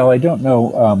 well, I don't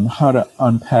know how to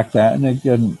unpack that. And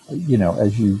again,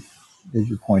 as you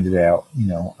pointed out,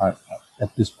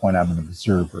 at this point, I'm an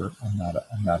observer. I'm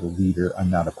not a leader. I'm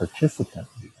not a participant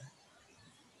either.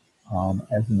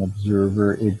 As an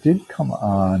observer, it did come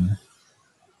on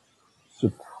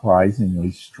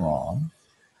surprisingly strong.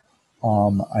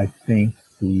 I think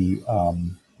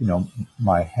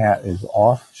my hat is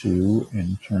off to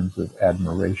in terms of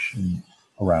admiration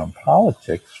around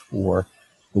politics for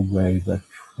the way the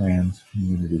trans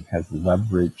community has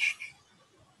leveraged.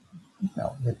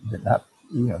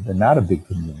 They're not a big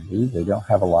community. They don't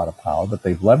have a lot of power, but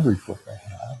they've leveraged what they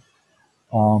have,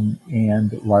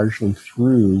 and largely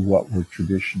through what were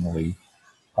traditionally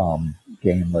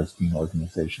gay and lesbian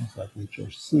organizations like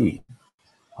HRC.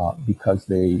 Because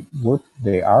they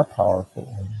are powerful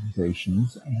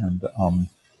organizations, and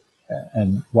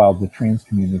while the trans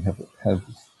community have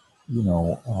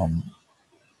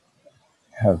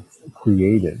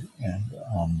created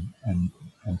and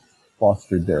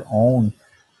fostered their own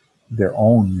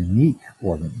unique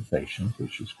organizations,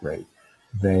 which is great,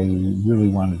 they really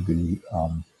wanted to be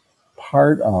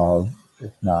part of,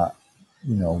 if not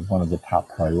one of the top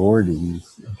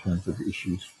priorities in terms of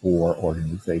issues for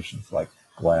organizations like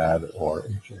GLAAD or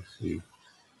HRC,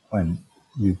 and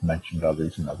you've mentioned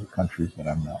others in other countries that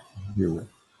I'm not familiar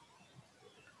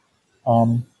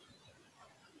with.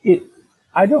 It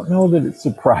I don't know that it's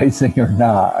surprising or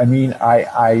not. I mean,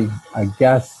 I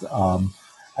guess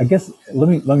let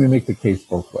me make the case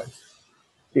both ways.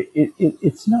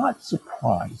 It's not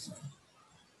surprising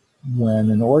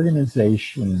when an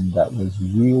organization that was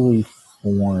really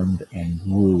formed and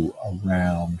grew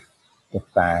around the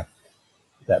fact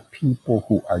that people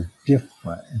who are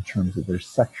different in terms of their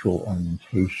sexual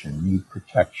orientation need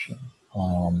protection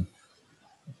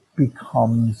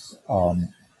becomes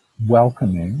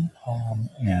welcoming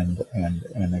and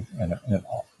an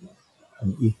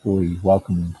equally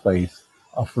welcoming place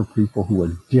for people who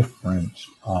are different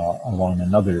along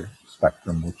another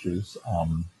spectrum, which is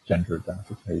gender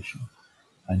identification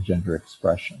and gender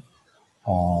expression.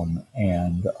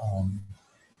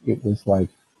 It was like,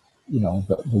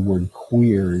 the word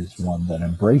queer is one that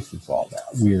embraces all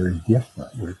that. We're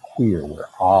different, we're queer, we're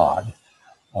odd.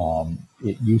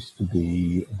 It used to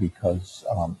be because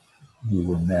we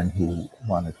were men who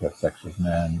wanted to have sex with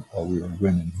men, or we were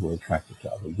women who were attracted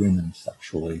to other women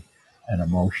sexually and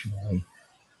emotionally.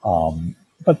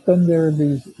 But then there are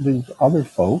these other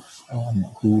folks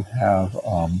who have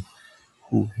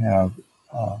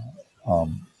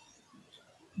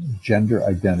gender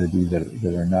identity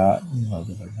that are not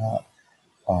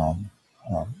um,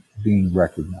 being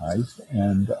recognized,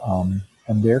 and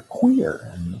they're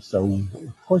queer, and so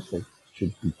of course they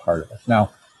should be part of us.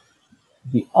 Now,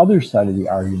 the other side of the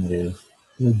argument is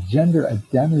the gender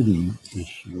identity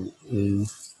issue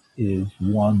is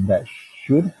one that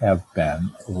should have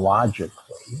been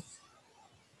logically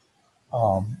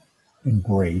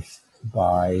embraced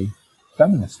by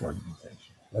feminist organizations,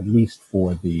 at least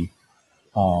for the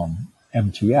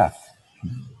MTF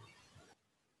community.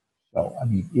 So, I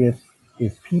mean,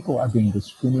 if people are being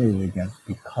discriminated against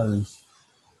because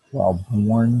while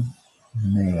born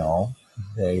male,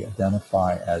 they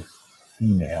identify as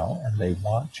female and they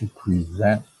want to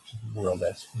present to the world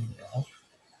as female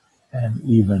and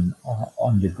even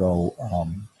undergo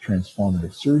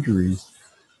transformative surgeries,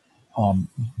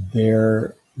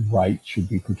 their rights should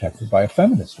be protected by a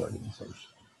feminist organization.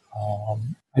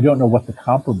 I don't know what the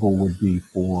comparable would be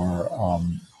for.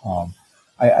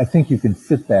 I think you can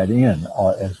fit that in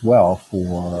as well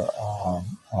for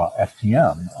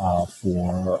FTM,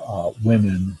 for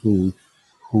women who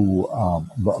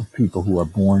people who are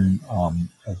born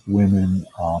as women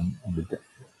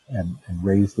and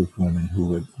raised as women who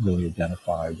would really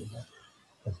identify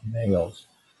as males.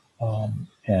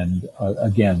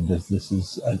 Again, this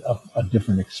is a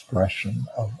different expression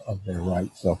of their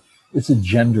rights. So it's a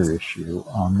gender issue,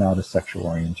 not a sexual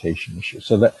orientation issue.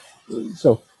 So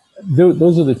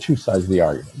those are the two sides of the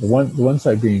argument. The one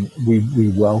side being we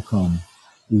welcome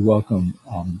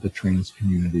the trans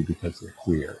community because they're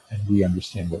queer, and we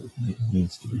understand what it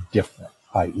means to be different,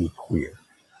 i.e., queer.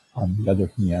 On the other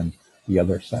hand, the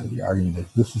other side of the argument is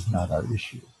this is not our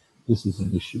issue. This is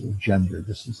an issue of gender.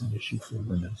 This is an issue for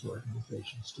women's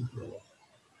organizations to deal with.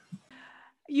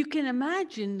 You can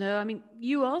imagine, though, I mean,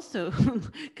 you also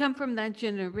come from that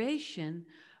generation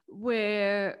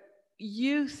where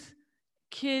youth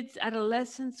kids,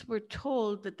 adolescents were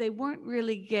told that they weren't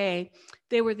really gay,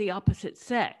 they were the opposite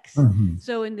sex. Mhm.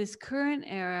 So in this current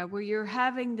era where you're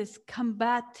having this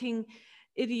combating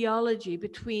ideology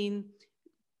between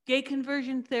gay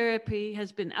conversion therapy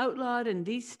has been outlawed in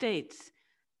these states,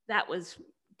 that was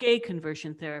gay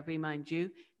conversion therapy, mind you.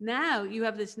 Now you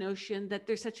have this notion that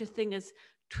there's such a thing as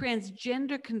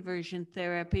transgender conversion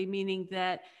therapy, meaning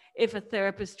that if a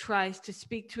therapist tries to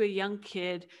speak to a young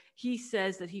kid, he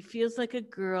says that he feels like a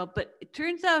girl, but it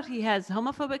turns out he has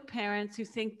homophobic parents who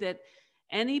think that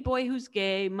any boy who's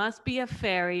gay must be a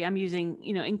fairy. I'm using,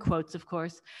 in quotes, of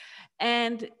course.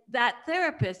 And that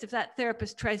therapist, if that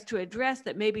therapist tries to address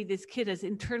that maybe this kid has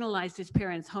internalized his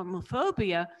parents'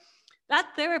 homophobia,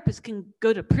 that therapist can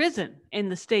go to prison in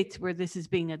the states where this is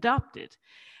being adopted.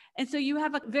 And so you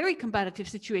have a very combative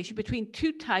situation between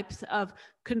two types of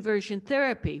conversion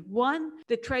therapy. One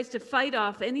that tries to fight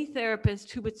off any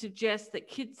therapist who would suggest that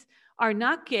kids are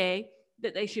not gay,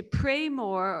 that they should pray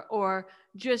more or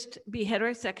just be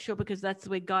heterosexual because that's the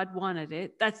way God wanted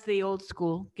it. That's the old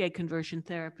school gay conversion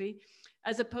therapy,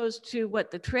 as opposed to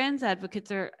what the trans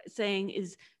advocates are saying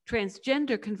is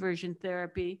transgender conversion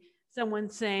therapy. Someone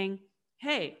saying,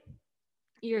 hey,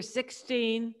 you're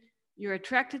 16, you're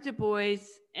attracted to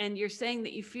boys, and you're saying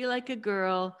that you feel like a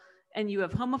girl and you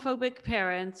have homophobic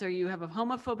parents or you have a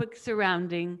homophobic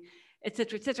surrounding, et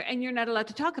cetera, and you're not allowed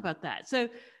to talk about that. So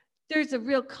there's a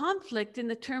real conflict in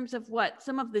the terms of what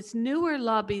some of this newer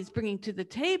lobby is bringing to the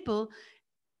table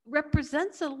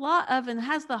represents a lot of and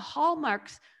has the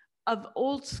hallmarks of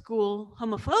old school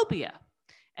homophobia.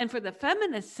 And for the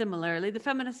feminists, similarly, the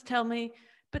feminists tell me,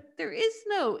 but there is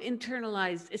no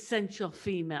internalized essential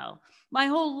female. My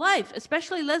whole life,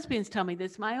 especially lesbians tell me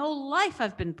this, my whole life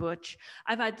I've been butch.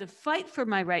 I've had to fight for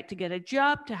my right to get a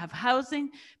job, to have housing,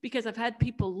 because I've had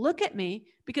people look at me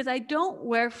because I don't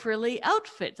wear frilly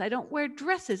outfits. I don't wear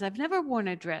dresses. I've never worn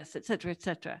a dress, et cetera, et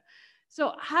cetera.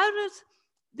 So how does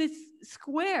this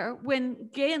square when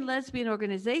gay and lesbian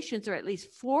organizations, or at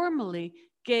least formally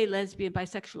gay, lesbian,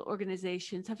 bisexual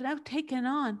organizations, have now taken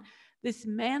on this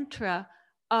mantra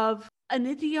of an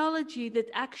ideology that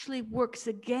actually works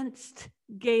against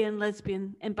gay and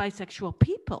lesbian and bisexual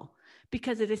people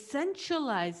because it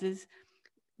essentializes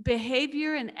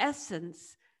behavior and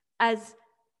essence as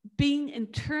being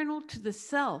internal to the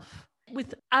self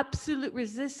with absolute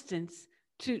resistance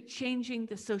to changing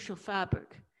the social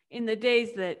fabric. In the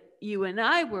days that you and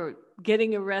I were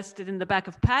getting arrested in the back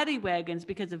of paddy wagons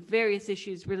because of various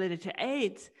issues related to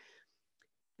AIDS,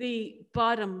 the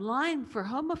bottom line for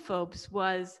homophobes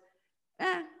was,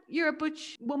 you're a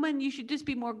butch woman, you should just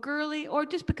be more girly or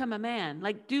just become a man.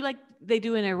 Do like they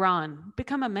do in Iran,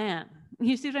 become a man.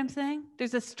 You see what I'm saying?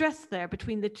 There's a stress there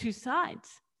between the two sides.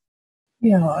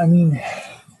 Yeah, I mean,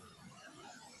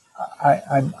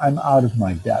 I'm out of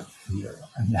my depth here.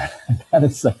 I'm not a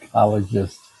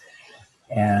psychologist,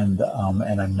 and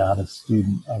I'm not a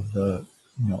student of the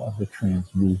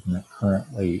trans movement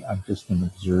currently. I'm just an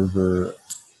observer,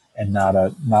 and not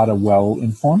a well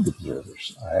informed observer.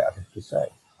 I have to say,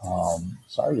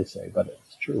 sorry to say, but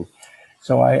it's true.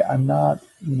 So I'm not,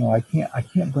 I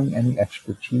can't bring any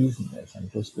expertise in this. I'm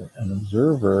just an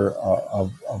observer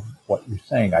of what you're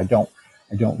saying. I don't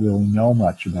really know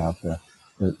much about the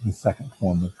second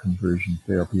form of conversion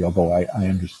therapy, although I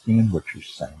understand what you're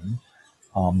saying.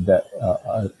 That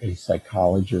a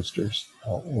psychologist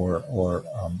or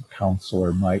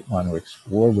counselor might want to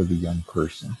explore with a young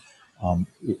person.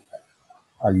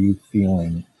 Are you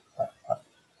feeling?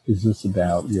 Is this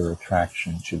about your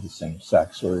attraction to the same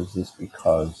sex, or is this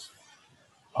because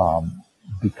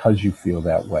you feel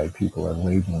that way, people are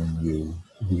labeling you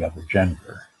the other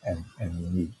gender, and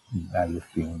now you're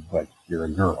feeling like you're a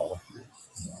girl,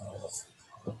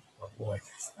 or a boy?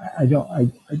 I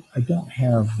don't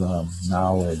have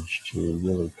knowledge to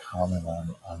really comment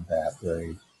on that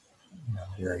very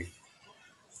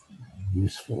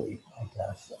usefully, I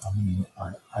guess. I mean,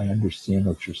 I understand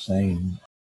what you're saying.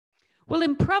 Well,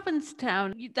 in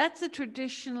Provincetown, that's a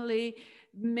traditionally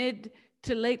mid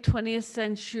to late 20th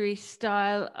century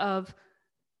style of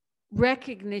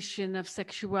recognition of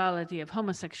sexuality, of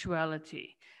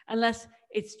homosexuality, unless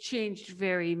it's changed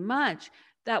very much.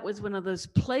 That was one of those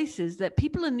places that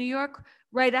people in New York,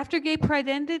 right after Gay Pride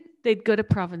ended, they'd go to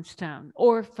Provincetown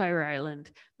or Fire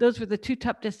Island. Those were the two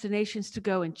top destinations to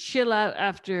go and chill out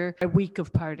after a week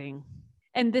of partying.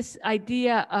 And this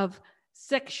idea of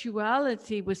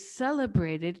sexuality was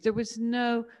celebrated. There was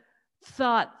no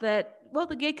thought that, well,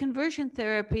 the gay conversion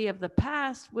therapy of the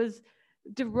past was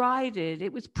derided,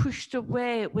 it was pushed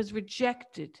away, it was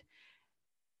rejected.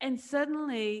 And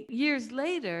suddenly, years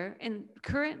later, and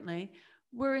currently,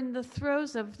 we're in the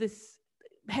throes of this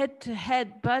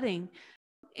head-to-head butting.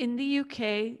 In the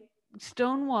UK,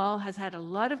 Stonewall has had a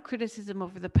lot of criticism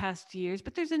over the past years,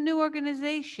 but there's a new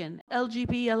organization,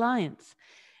 LGB Alliance.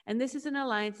 And this is an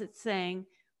alliance that's saying,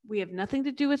 we have nothing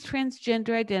to do with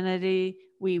transgender identity.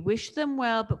 We wish them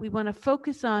well, but we want to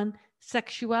focus on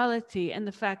sexuality and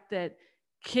the fact that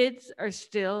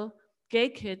gay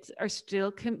kids are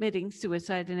still committing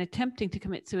suicide and attempting to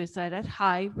commit suicide at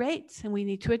high rates. And we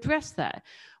need to address that.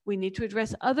 We need to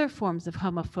address other forms of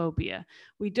homophobia.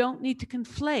 We don't need to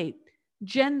conflate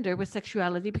gender with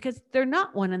sexuality because they're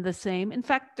not one and the same. In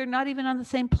fact, they're not even on the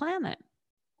same planet.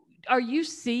 Are you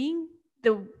seeing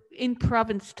in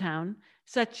Provincetown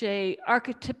such a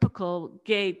archetypical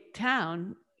gay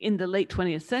town in the late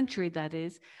 20th century, that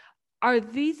is? Are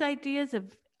these ideas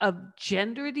of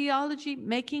gender ideology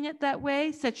making it that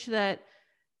way, such that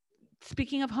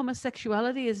speaking of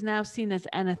homosexuality is now seen as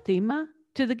anathema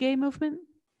to the gay movement?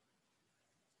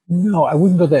 No, I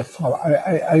wouldn't go that far.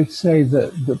 I'd say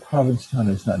that the Provincetown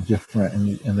is not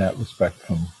different in that respect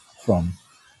from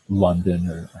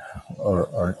London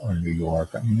or New York.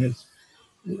 I mean,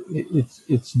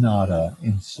 it's not an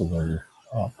insular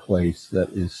place that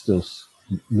is still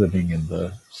living in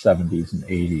the 70s and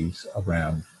 80s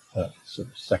around sort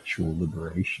of sexual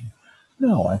liberation.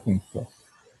 No, I think that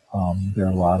there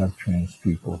are a lot of trans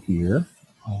people here,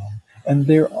 and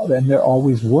there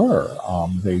always were.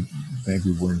 They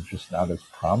maybe were just not as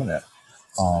prominent.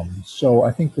 So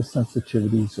I think the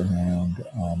sensitivities around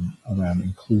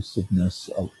inclusiveness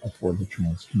for the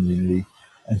trans community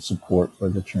and support for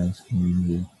the trans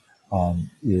community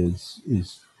is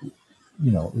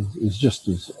just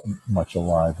as much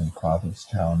alive in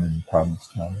Provincetown, and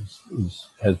Provincetown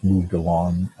has moved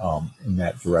along in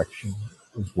that direction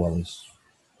as well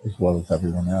as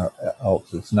everyone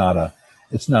else. It's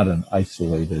not an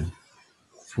isolated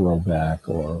throwback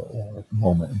or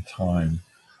moment in time.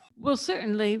 Well,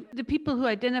 certainly the people who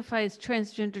identify as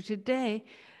transgender today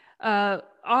are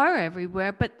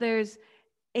everywhere, but there's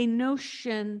a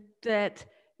notion that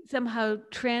somehow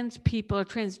trans people or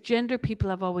transgender people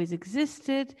have always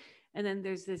existed. And then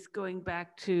there's this going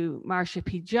back to Marsha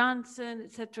P. Johnson,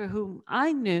 et cetera, whom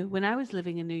I knew when I was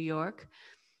living in New York.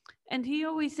 And he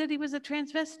always said he was a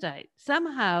transvestite.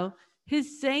 Somehow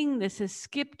his saying this has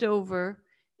skipped over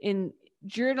in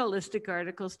journalistic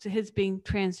articles to his being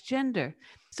transgender.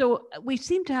 So we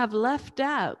seem to have left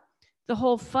out the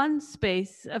whole fun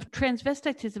space of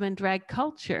transvestitism and drag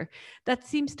culture that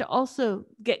seems to also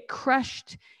get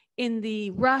crushed in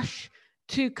the rush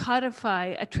to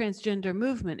codify a transgender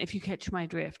movement, if you catch my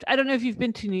drift. I don't know if you've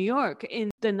been to New York in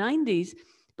the 90s,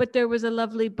 but there was a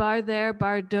lovely bar there,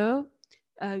 Bardot,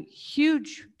 a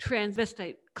huge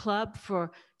transvestite club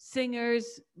for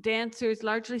singers, dancers,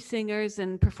 largely singers,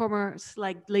 and performers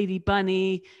like Lady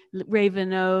Bunny,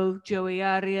 Raven O, Joey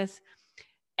Arias.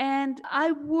 And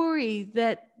I worry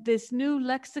that this new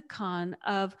lexicon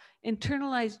of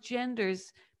internalized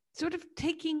genders sort of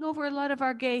taking over a lot of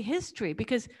our gay history,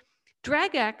 because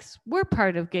drag acts were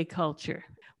part of gay culture.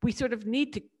 We sort of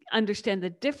need to understand the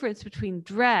difference between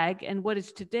drag and what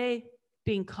is today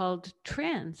being called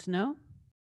trans, no?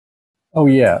 Oh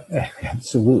yeah,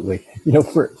 absolutely.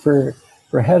 For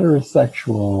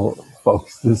heterosexual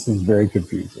folks, this is very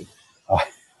confusing.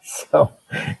 So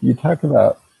you talk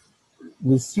about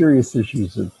the serious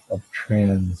issues of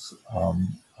trans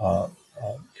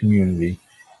community,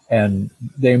 and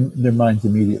their minds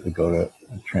immediately go to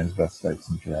transvestites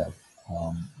and drag.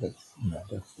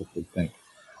 That's what they think.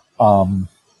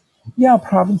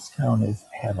 Provincetown has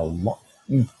had a lot.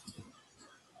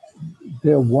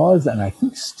 There was, and I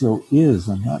think still is,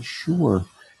 I'm not sure,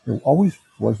 there always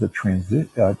was a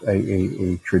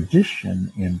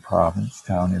tradition in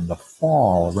Provincetown in the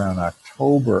fall, around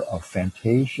October, of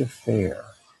Fantasia Fair.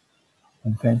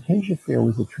 And Fantasia Fair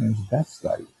was a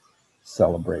transvestite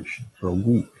celebration for a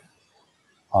week,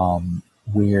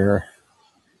 where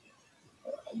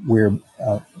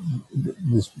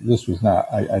this was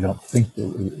not, I don't think that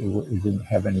it didn't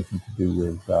have anything to do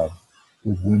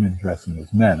with women dressing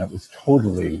as men. It was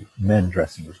totally men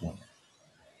dressing as women.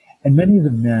 And many of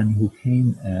the men who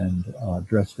came and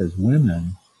dressed as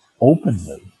women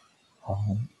openly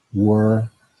were,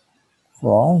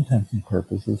 for all intents and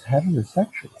purposes,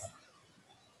 heterosexual.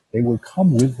 They would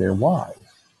come with their wives.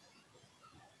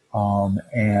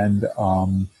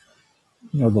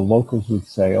 The locals would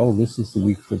say, oh, this is the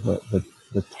week for the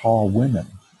tall women.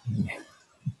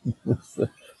 It was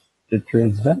the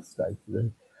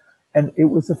transvestites. And it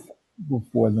was affordable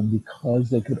for them because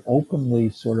they could openly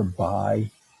sort of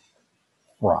buy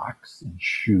frocks and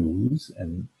shoes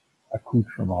and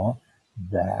accoutrements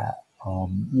that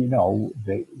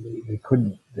they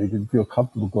didn't feel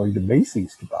comfortable going to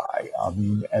Macy's to buy. I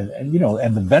mean, and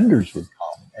the vendors would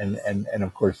come, and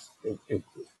of course, they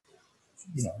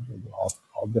were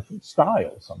all different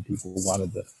styles. Some people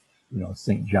wanted the,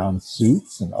 St. John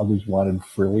suits, and others wanted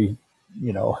frilly,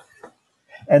 you know,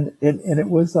 and it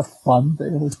was a fun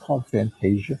thing. It was called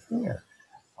Fantasia Fair.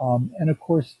 And of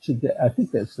course, today, I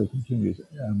think that still continues.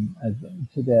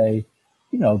 Today,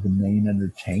 the main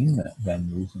entertainment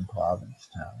venues in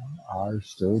Provincetown are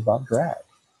still about drag.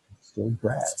 It's still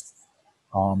drag.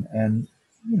 And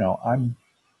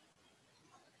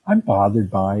I'm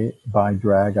bothered by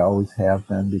drag. I always have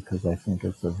been, because I think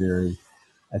it's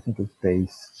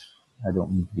based. I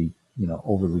don't need to be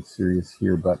overly serious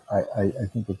here, but I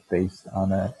think it's based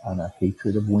on a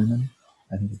hatred of women.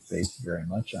 I think it's based very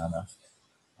much on a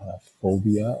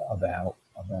phobia about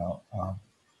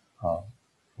uh,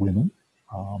 women,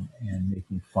 and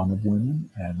making fun of women,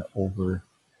 and over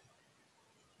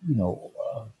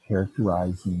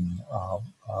characterizing.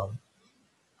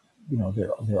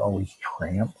 They're always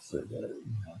tramps. They're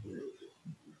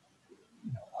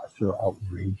sort of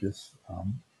outrageous. I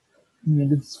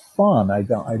mean, it's fun. I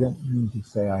don't mean to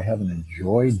say I haven't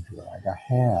enjoyed drag. I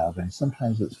have, and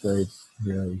sometimes it's very,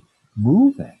 very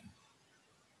moving.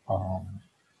 Um,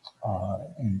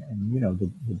 and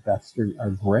the best are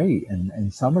great,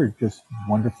 and some are just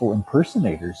wonderful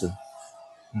impersonators of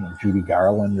Judy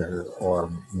Garland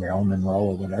or Marilyn Monroe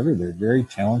or whatever. They're very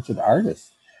talented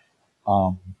artists.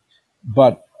 Um,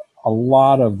 but a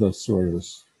lot of the sort of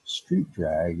street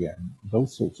drag and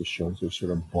those sorts of shows are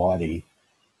sort of bawdy.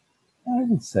 I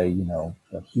would say,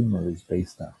 the humor is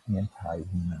based on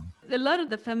anti-human. A lot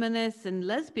of the feminists and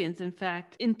lesbians, in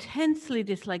fact, intensely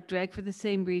dislike drag for the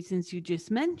same reasons you just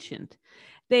mentioned.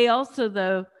 They also,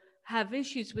 though, have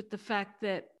issues with the fact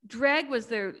that drag was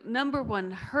their number one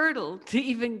hurdle to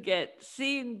even get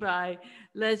seen by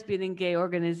lesbian and gay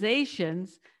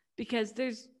organizations, because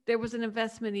there was an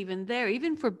investment even there,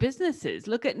 even for businesses.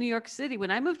 Look at New York City. When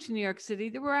I moved to New York City,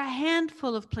 there were a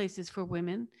handful of places for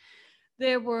women.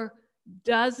 There were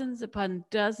dozens upon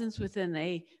dozens within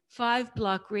a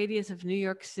 5-block radius of New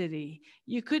York City.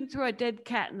 You couldn't throw a dead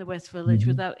cat in the West Village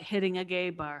without hitting a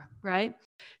gay bar, right?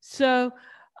 So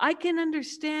I can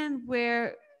understand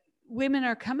where women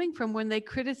are coming from when they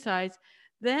criticize.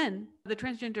 Then the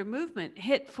transgender movement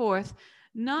hit forth,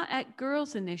 not at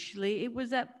girls initially, it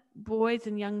was at boys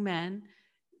and young men.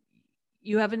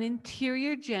 You have an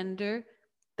interior gender,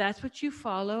 that's what you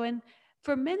follow. And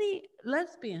for many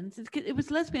lesbians, it was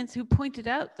lesbians who pointed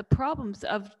out the problems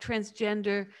of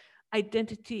transgender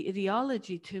identity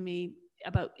ideology to me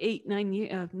about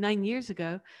 9 years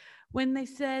ago, when they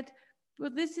said, well,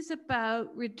 this is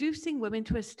about reducing women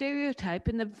to a stereotype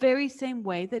in the very same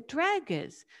way that drag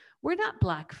is. We're not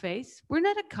blackface. We're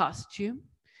not a costume.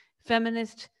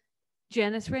 Feminist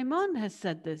Janice Raymond has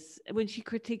said this when she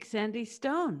critiqued Sandy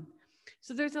Stone.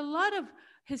 So there's a lot of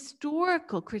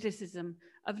historical criticism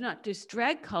of not just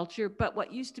drag culture, but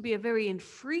what used to be a very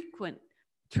infrequent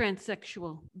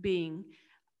transsexual being.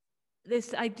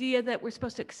 This idea that we're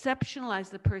supposed to exceptionalize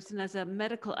the person as a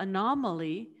medical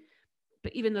anomaly,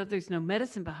 but even though there's no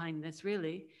medicine behind this,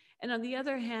 really. And on the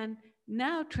other hand,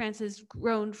 now trans has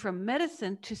grown from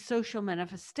medicine to social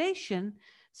manifestation,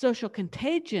 social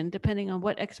contagion, depending on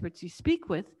what experts you speak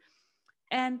with.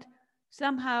 And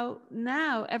somehow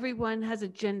now everyone has a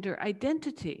gender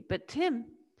identity. But Tim,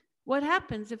 what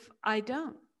happens if I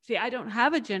don't? See, I don't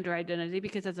have a gender identity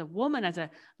because as a woman, as a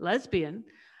lesbian,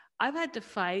 I've had to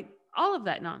fight all of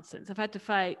that nonsense. I've had to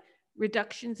fight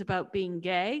reductions about being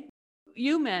gay.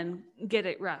 You men get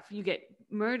it rough. You get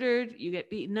murdered, you get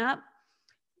beaten up.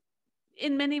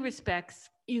 In many respects,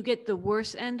 you get the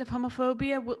worst end of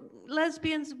homophobia.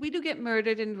 Lesbians, we do get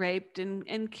murdered and raped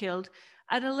and killed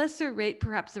at a lesser rate,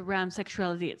 perhaps around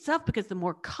sexuality itself, because the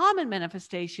more common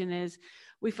manifestation is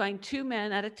we find two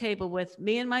men at a table with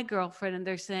me and my girlfriend, and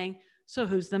they're saying, so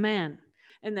who's the man?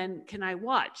 And then, can I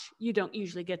watch? You don't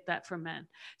usually get that from men.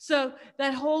 So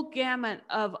that whole gamut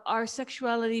of our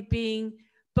sexuality being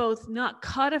both not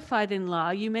codified in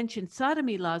law, you mentioned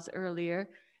sodomy laws earlier.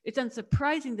 It's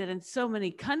unsurprising that in so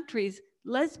many countries,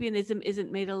 lesbianism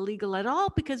isn't made illegal at all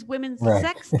because women's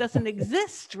sex doesn't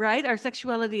exist, right? Our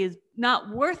sexuality is not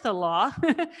worth a law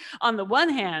on the one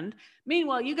hand.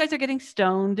 Meanwhile, you guys are getting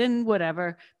stoned and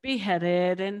whatever,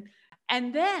 beheaded.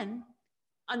 And then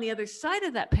on the other side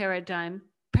of that paradigm,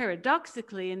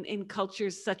 paradoxically, in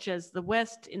cultures such as the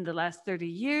West in the last 30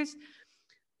 years,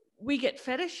 we get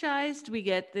fetishized. We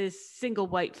get this single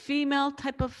white female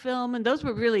type of film. And those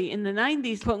were really in the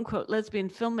 90s, quote unquote, lesbian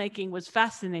filmmaking was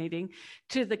fascinating,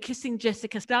 to the Kissing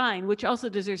Jessica Stein, which also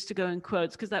deserves to go in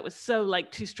quotes because that was so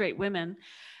like two straight women.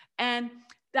 And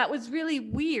that was really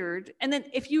weird. And then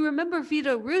if you remember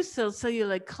Vito Russo's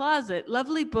Celluloid Closet,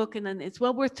 lovely book, and then it's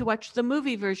well worth to watch the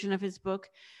movie version of his book,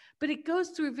 but it goes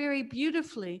through very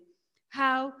beautifully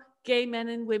how gay men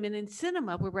and women in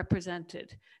cinema were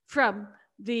represented, from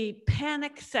the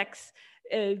panic sex,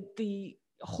 the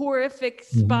horrific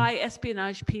spy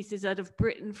espionage pieces out of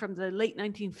Britain from the late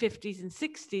 1950s and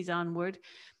 60s onward,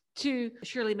 to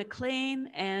Shirley MacLaine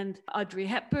and Audrey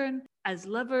Hepburn as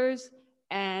lovers,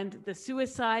 and the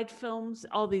suicide films,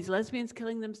 all these lesbians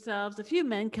killing themselves, a few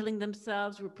men killing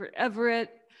themselves, Rupert Everett,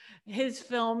 his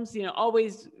films,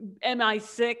 always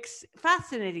MI6,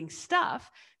 fascinating stuff,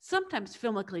 sometimes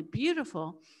filmically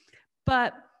beautiful.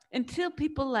 But until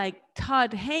people like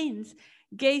Todd Haynes,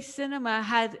 gay cinema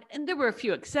had, and there were a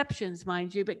few exceptions,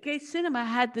 mind you, but gay cinema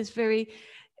had this very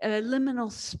liminal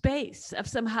space of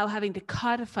somehow having to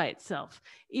codify itself.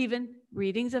 Even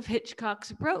readings of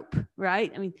Hitchcock's Rope,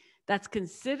 right? I mean, that's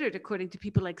considered, according to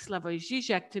people like Slavoj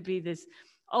Žižek, to be this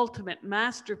ultimate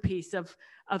masterpiece of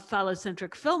phallocentric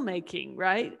filmmaking,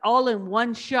 right? All in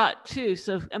one shot, too.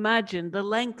 So imagine the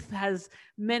length has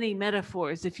many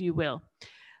metaphors, if you will.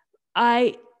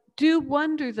 I do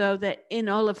wonder, though, that in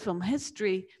all of film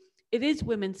history, it is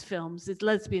women's films, it's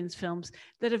lesbians' films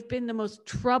that have been the most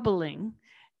troubling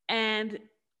and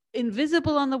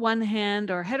invisible on the one hand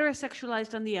or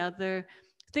heterosexualized on the other.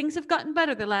 Things have gotten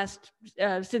better the last,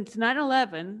 since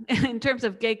 9/11 in terms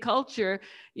of gay culture.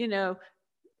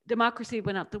 Democracy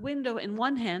went out the window in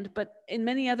one hand, but in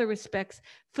many other respects,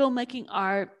 filmmaking,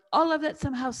 art, all of that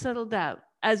somehow settled out.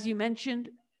 As you mentioned,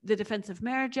 the Defense of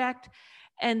Marriage Act,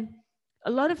 and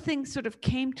a lot of things sort of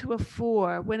came to a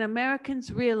fore when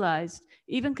Americans realized,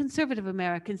 even conservative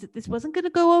Americans, that this wasn't going to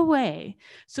go away.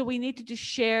 So we needed to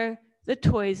share the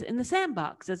toys in the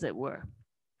sandbox, as it were.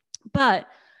 But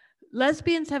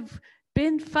lesbians have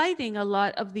been fighting a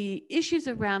lot of the issues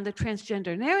around the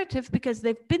transgender narrative because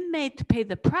they've been made to pay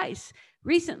the price.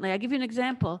 Recently, I'll give you an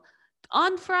example.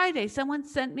 On Friday, someone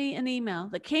sent me an email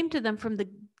that came to them from the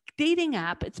dating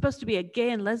app. It's supposed to be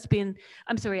a lesbian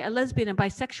and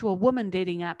bisexual woman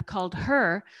dating app called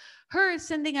Her. Her is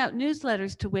sending out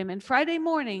newsletters to women. Friday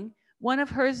morning, one of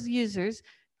Her's users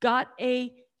got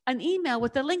an email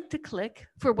with a link to click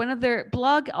for one of their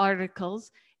blog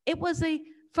articles. It was a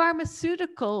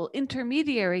pharmaceutical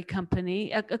intermediary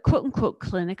company, a quote unquote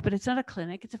clinic, but it's not a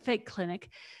clinic, it's a fake clinic,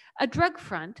 a drug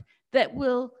front that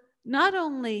will not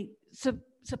only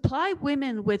supply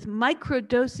women with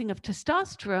microdosing of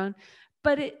testosterone,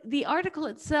 but the article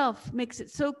itself makes it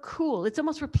so cool. It's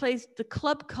almost replaced the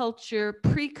club culture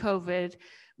pre-COVID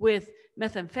with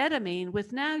methamphetamine,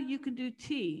 with now you can do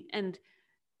tea. And,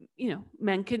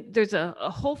 men can, there's a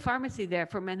whole pharmacy there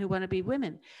for men who want to be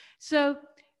women. So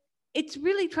it's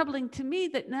really troubling to me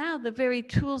that now the very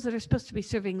tools that are supposed to be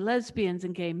serving lesbians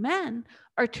and gay men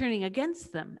are turning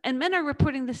against them. And men are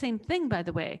reporting the same thing, by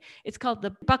the way. It's called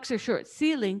the boxer short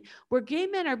ceiling, where gay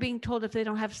men are being told if they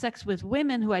don't have sex with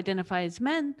women who identify as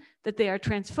men, that they are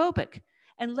transphobic.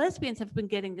 And lesbians have been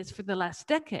getting this for the last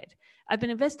decade. I've been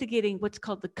investigating what's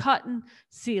called the cotton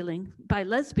ceiling by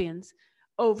lesbians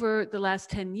over the last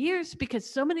 10 years because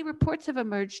so many reports have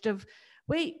emerged of,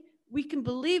 wait, we can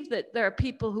believe that there are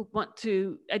people who want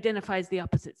to identify as the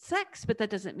opposite sex, but that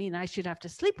doesn't mean I should have to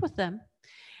sleep with them.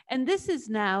 And this is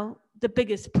now the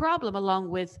biggest problem, along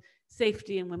with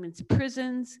safety in women's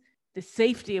prisons, the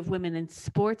safety of women in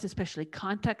sports, especially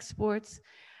contact sports.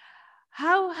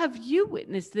 How have you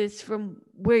witnessed this from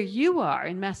where you are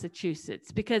in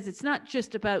Massachusetts? Because it's not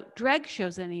just about drag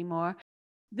shows anymore.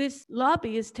 This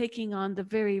lobby is taking on the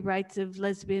very rights of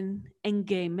lesbian and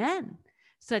gay men,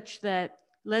 such that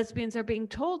lesbians are being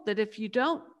told that if you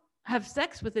don't have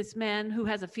sex with this man who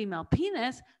has a female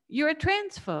penis, you're a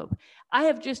transphobe. I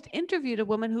have just interviewed a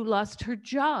woman who lost her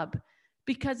job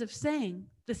because of saying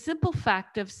the simple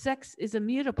fact of sex is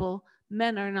immutable,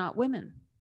 men are not women.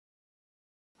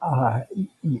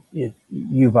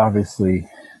 You've obviously,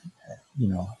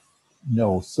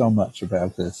 know so much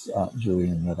about this,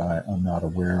 Julian, that I'm not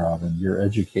aware of, and you're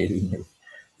educating me.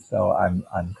 So I'm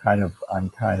kind of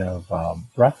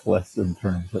breathless in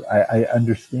terms of, I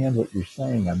understand what you're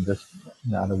saying. I'm just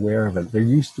not aware of it. There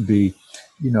used to be,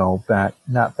 back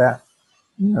not that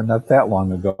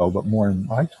long ago, but more in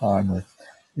my time, where,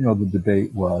 the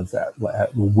debate was at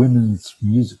women's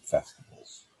music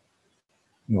festivals,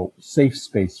 safe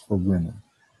space for women.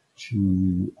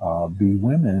 to be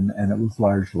women, and it was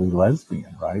largely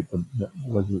lesbian, right?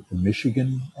 Was it the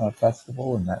Michigan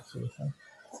Festival and that sort of thing?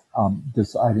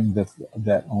 Deciding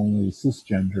that only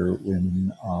cisgender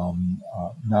women,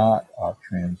 not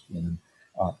trans women,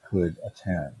 could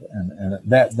attend, and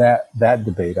that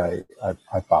debate I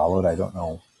followed. I don't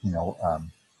know,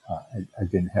 I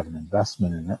didn't have an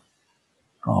investment in it,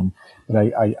 but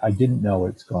I didn't know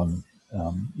it's gone,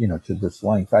 to this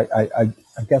length. I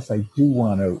guess I do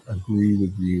want to agree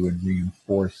with you and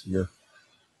reinforce your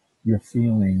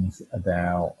feelings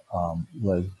about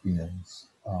lesbians.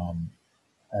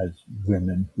 As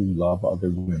women who love other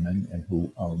women and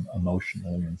who are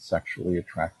emotionally and sexually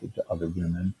attracted to other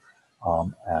women,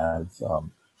 as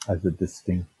a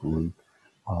distinct group,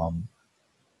 um,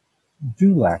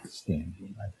 do lack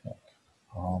standing, I think.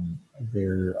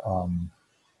 They're,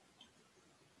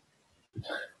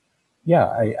 yeah,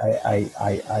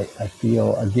 I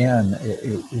feel, again,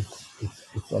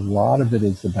 it's a lot of it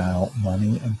is about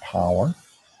money and power,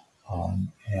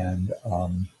 and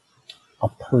a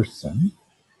person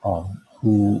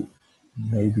who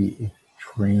maybe a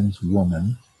trans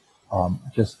woman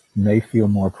just may feel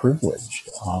more privileged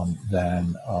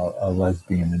than a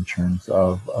lesbian in terms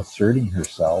of asserting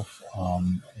herself,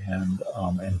 and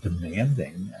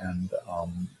demanding and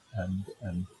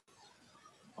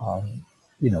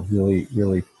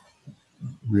really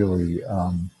really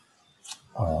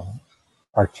uh,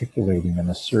 articulating and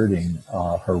asserting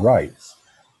her rights,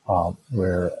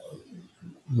 where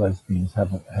lesbians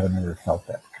haven't ever felt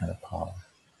that kind of power.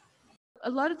 A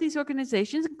lot of these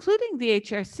organizations, including the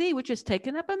HRC, which has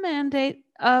taken up a mandate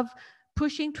of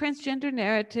pushing transgender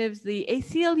narratives, the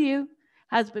ACLU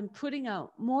has been putting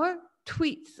out more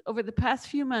tweets over the past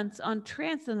few months on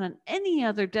trans than on any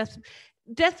other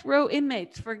death row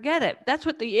inmates. Forget it. That's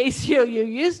what the ACLU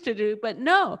used to do. But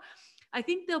no, I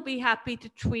think they'll be happy to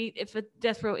tweet if a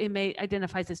death row inmate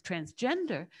identifies as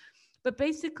transgender. But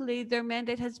basically, their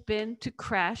mandate has been to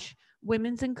crash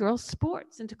women's and girls'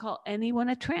 sports and to call anyone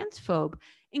a transphobe,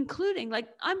 including, like,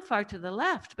 I'm far to the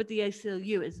left, but the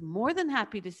ACLU is more than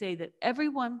happy to say that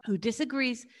everyone who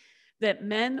disagrees that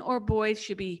men or boys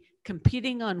should be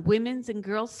competing on women's and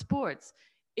girls' sports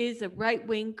is a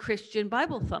right-wing Christian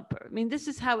Bible thumper. I mean, this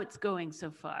is how it's going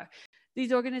so far.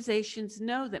 These organizations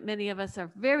know that many of us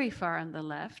are very far on the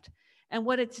left. And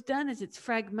what it's done is it's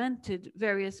fragmented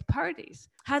various parties.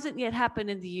 Hasn't yet happened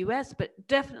in the US, but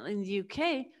definitely in the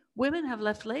UK, women have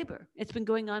left Labour. It's been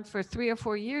going on for 3 or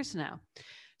 4 years now.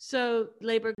 So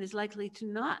Labour is likely to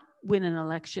not win an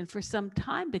election for some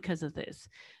time because of this.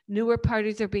 Newer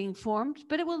parties are being formed,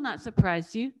 but it will not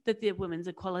surprise you that the Women's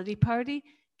Equality Party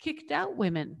kicked out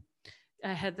women.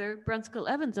 Heather Brunskill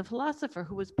Evans, a philosopher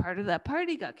who was part of that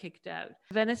party, got kicked out.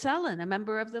 Venice Allen, a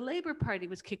member of the Labour Party,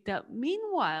 was kicked out.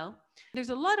 Meanwhile, there's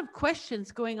a lot of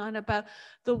questions going on about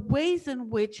the ways in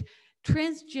which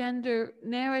transgender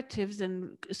narratives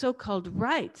and so-called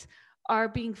rights are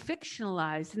being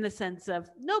fictionalized, in the sense of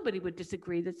nobody would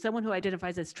disagree that someone who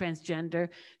identifies as transgender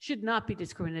should not be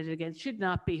discriminated against, should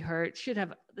not be hurt, should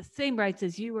have the same rights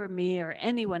as you or me or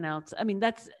anyone else. I mean,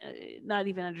 that's not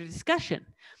even under discussion.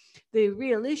 The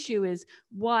real issue is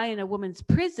why in a woman's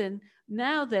prison,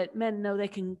 now that men know they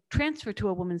can transfer to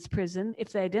a woman's prison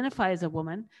if they identify as a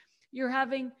woman, you're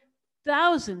having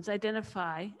thousands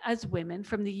identify as women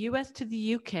from the US to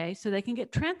the UK so they can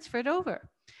get transferred over.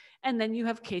 And then you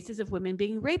have cases of women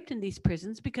being raped in these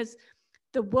prisons because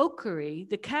the wokery,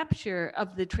 the capture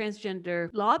of the transgender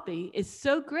lobby is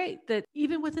so great that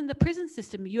even within the prison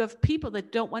system, you have people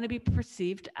that don't want to be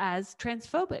perceived as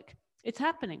transphobic. It's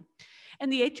happening.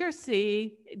 And the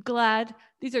HRC, GLAAD,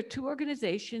 these are two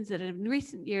organizations that in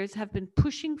recent years have been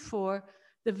pushing for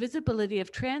the visibility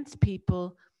of trans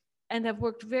people and have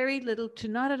worked very little to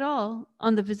not at all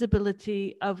on the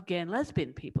visibility of gay and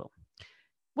lesbian people.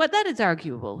 Well, that is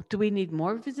arguable. Do we need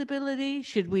more visibility?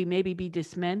 Should we maybe be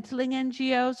dismantling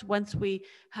NGOs once we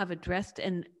have addressed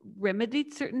and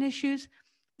remedied certain issues?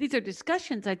 These are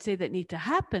discussions, I'd say, that need to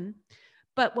happen.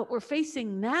 But what we're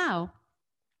facing now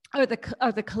are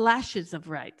the clashes of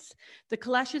rights. The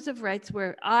clashes of rights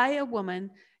where I, a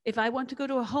woman, if I want to go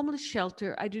to a homeless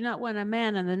shelter, I do not want a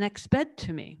man on the next bed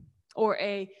to me, or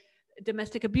a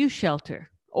domestic abuse shelter,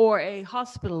 or a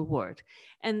hospital ward.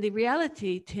 And the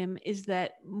reality, Tim, is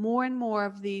that more and more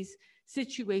of these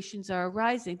situations are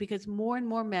arising because more and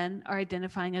more men are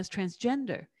identifying as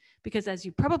transgender. Because as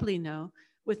you probably know,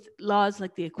 with laws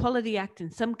like the Equality Act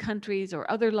in some countries or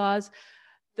other laws,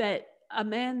 that a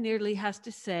man nearly has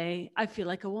to say, I feel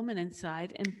like a woman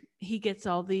inside, and he gets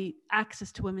all the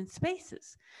access to women's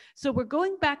spaces. So we're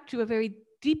going back to a very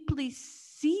deeply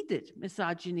deep-seated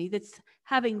misogyny that's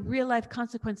having real-life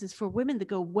consequences for women that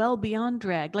go well beyond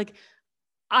drag. Like,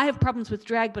 I have problems with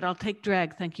drag, but I'll take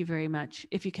drag. Thank you very much,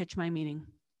 if you catch my meaning.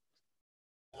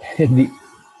 I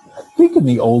think in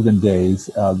the olden days,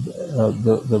 the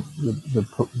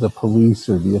police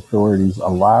or the authorities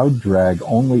allowed drag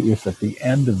only if at the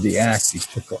end of the act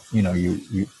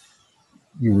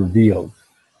you revealed,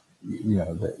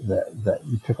 that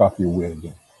you took off your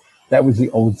wig. That was the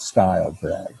old style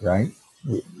drag, right?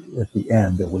 At the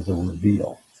end, it was a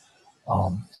reveal,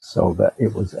 so that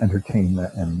it was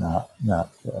entertainment and not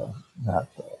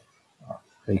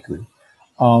fakery.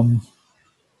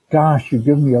 Gosh, you've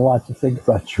given me a lot to think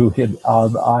about, Julian.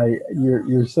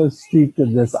 You're so steeped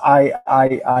in this.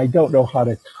 I don't know how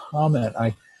to comment.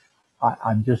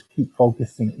 I'm just keep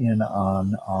focusing in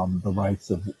on the rights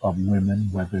of women,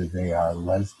 whether they are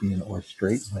lesbian or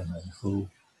straight women who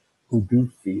do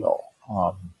feel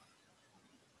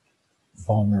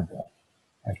vulnerable,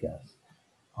 I guess.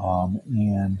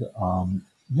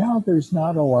 Yeah, there's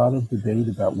not a lot of debate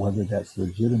about whether that's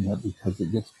legitimate because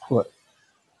it gets put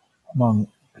among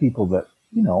people that,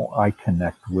 I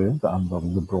connect with on the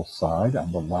liberal side,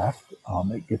 on the left.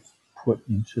 It gets put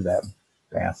into that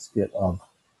basket of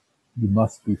you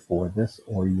must be for this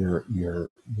or you're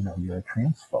a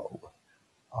transphobe.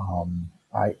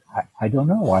 I don't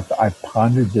know. I've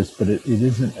pondered this, but it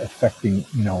isn't affecting,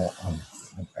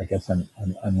 I guess I'm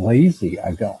lazy.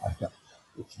 I don't,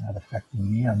 it's not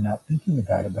affecting me. I'm not thinking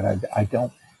about it, but I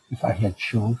don't, if I had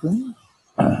children,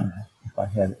 if I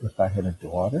had a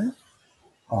daughter,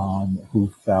 who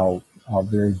felt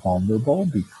very vulnerable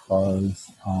because,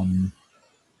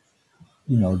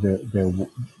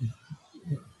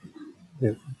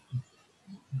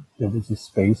 there was a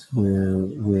space where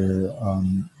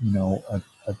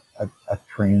a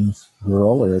trans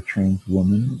girl or a trans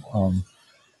woman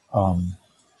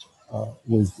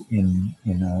was in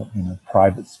a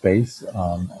private space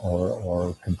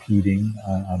or competing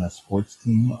on a sports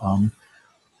team.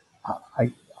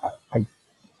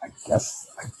 I guess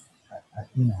I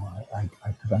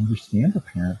could understand a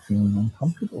parent feeling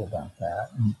uncomfortable about that.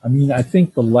 And, I mean, I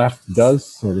think the left does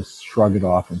sort of shrug it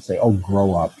off and say, "Oh,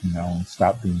 grow up, and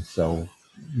stop being so,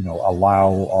 allow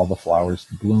all the flowers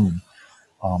to bloom."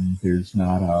 There's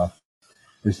not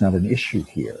an issue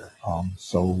here.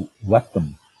 So let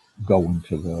them go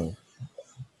into the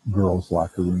girls'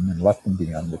 locker room and let them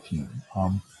be on the team.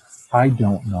 I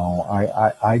don't know.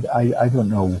 I don't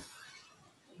know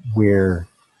where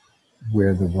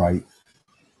the right,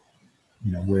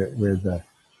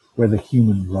 where the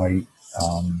human right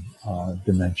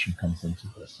dimension comes into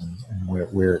this, and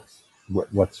where it's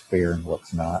what's fair and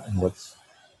what's not, and what's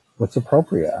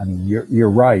appropriate. I mean, you're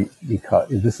right, because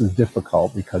this is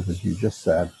difficult because, as you just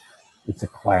said, it's a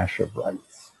clash of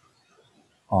rights,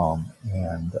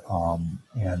 and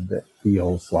it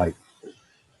feels like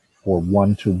for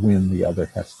one to win, the other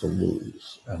has to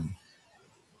lose.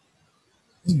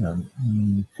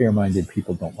 Fair-minded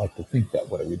people don't like to think that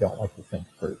way. We don't like to think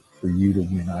for you to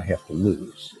win, I have to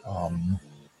lose.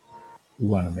 We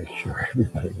want to make sure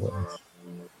everybody wins.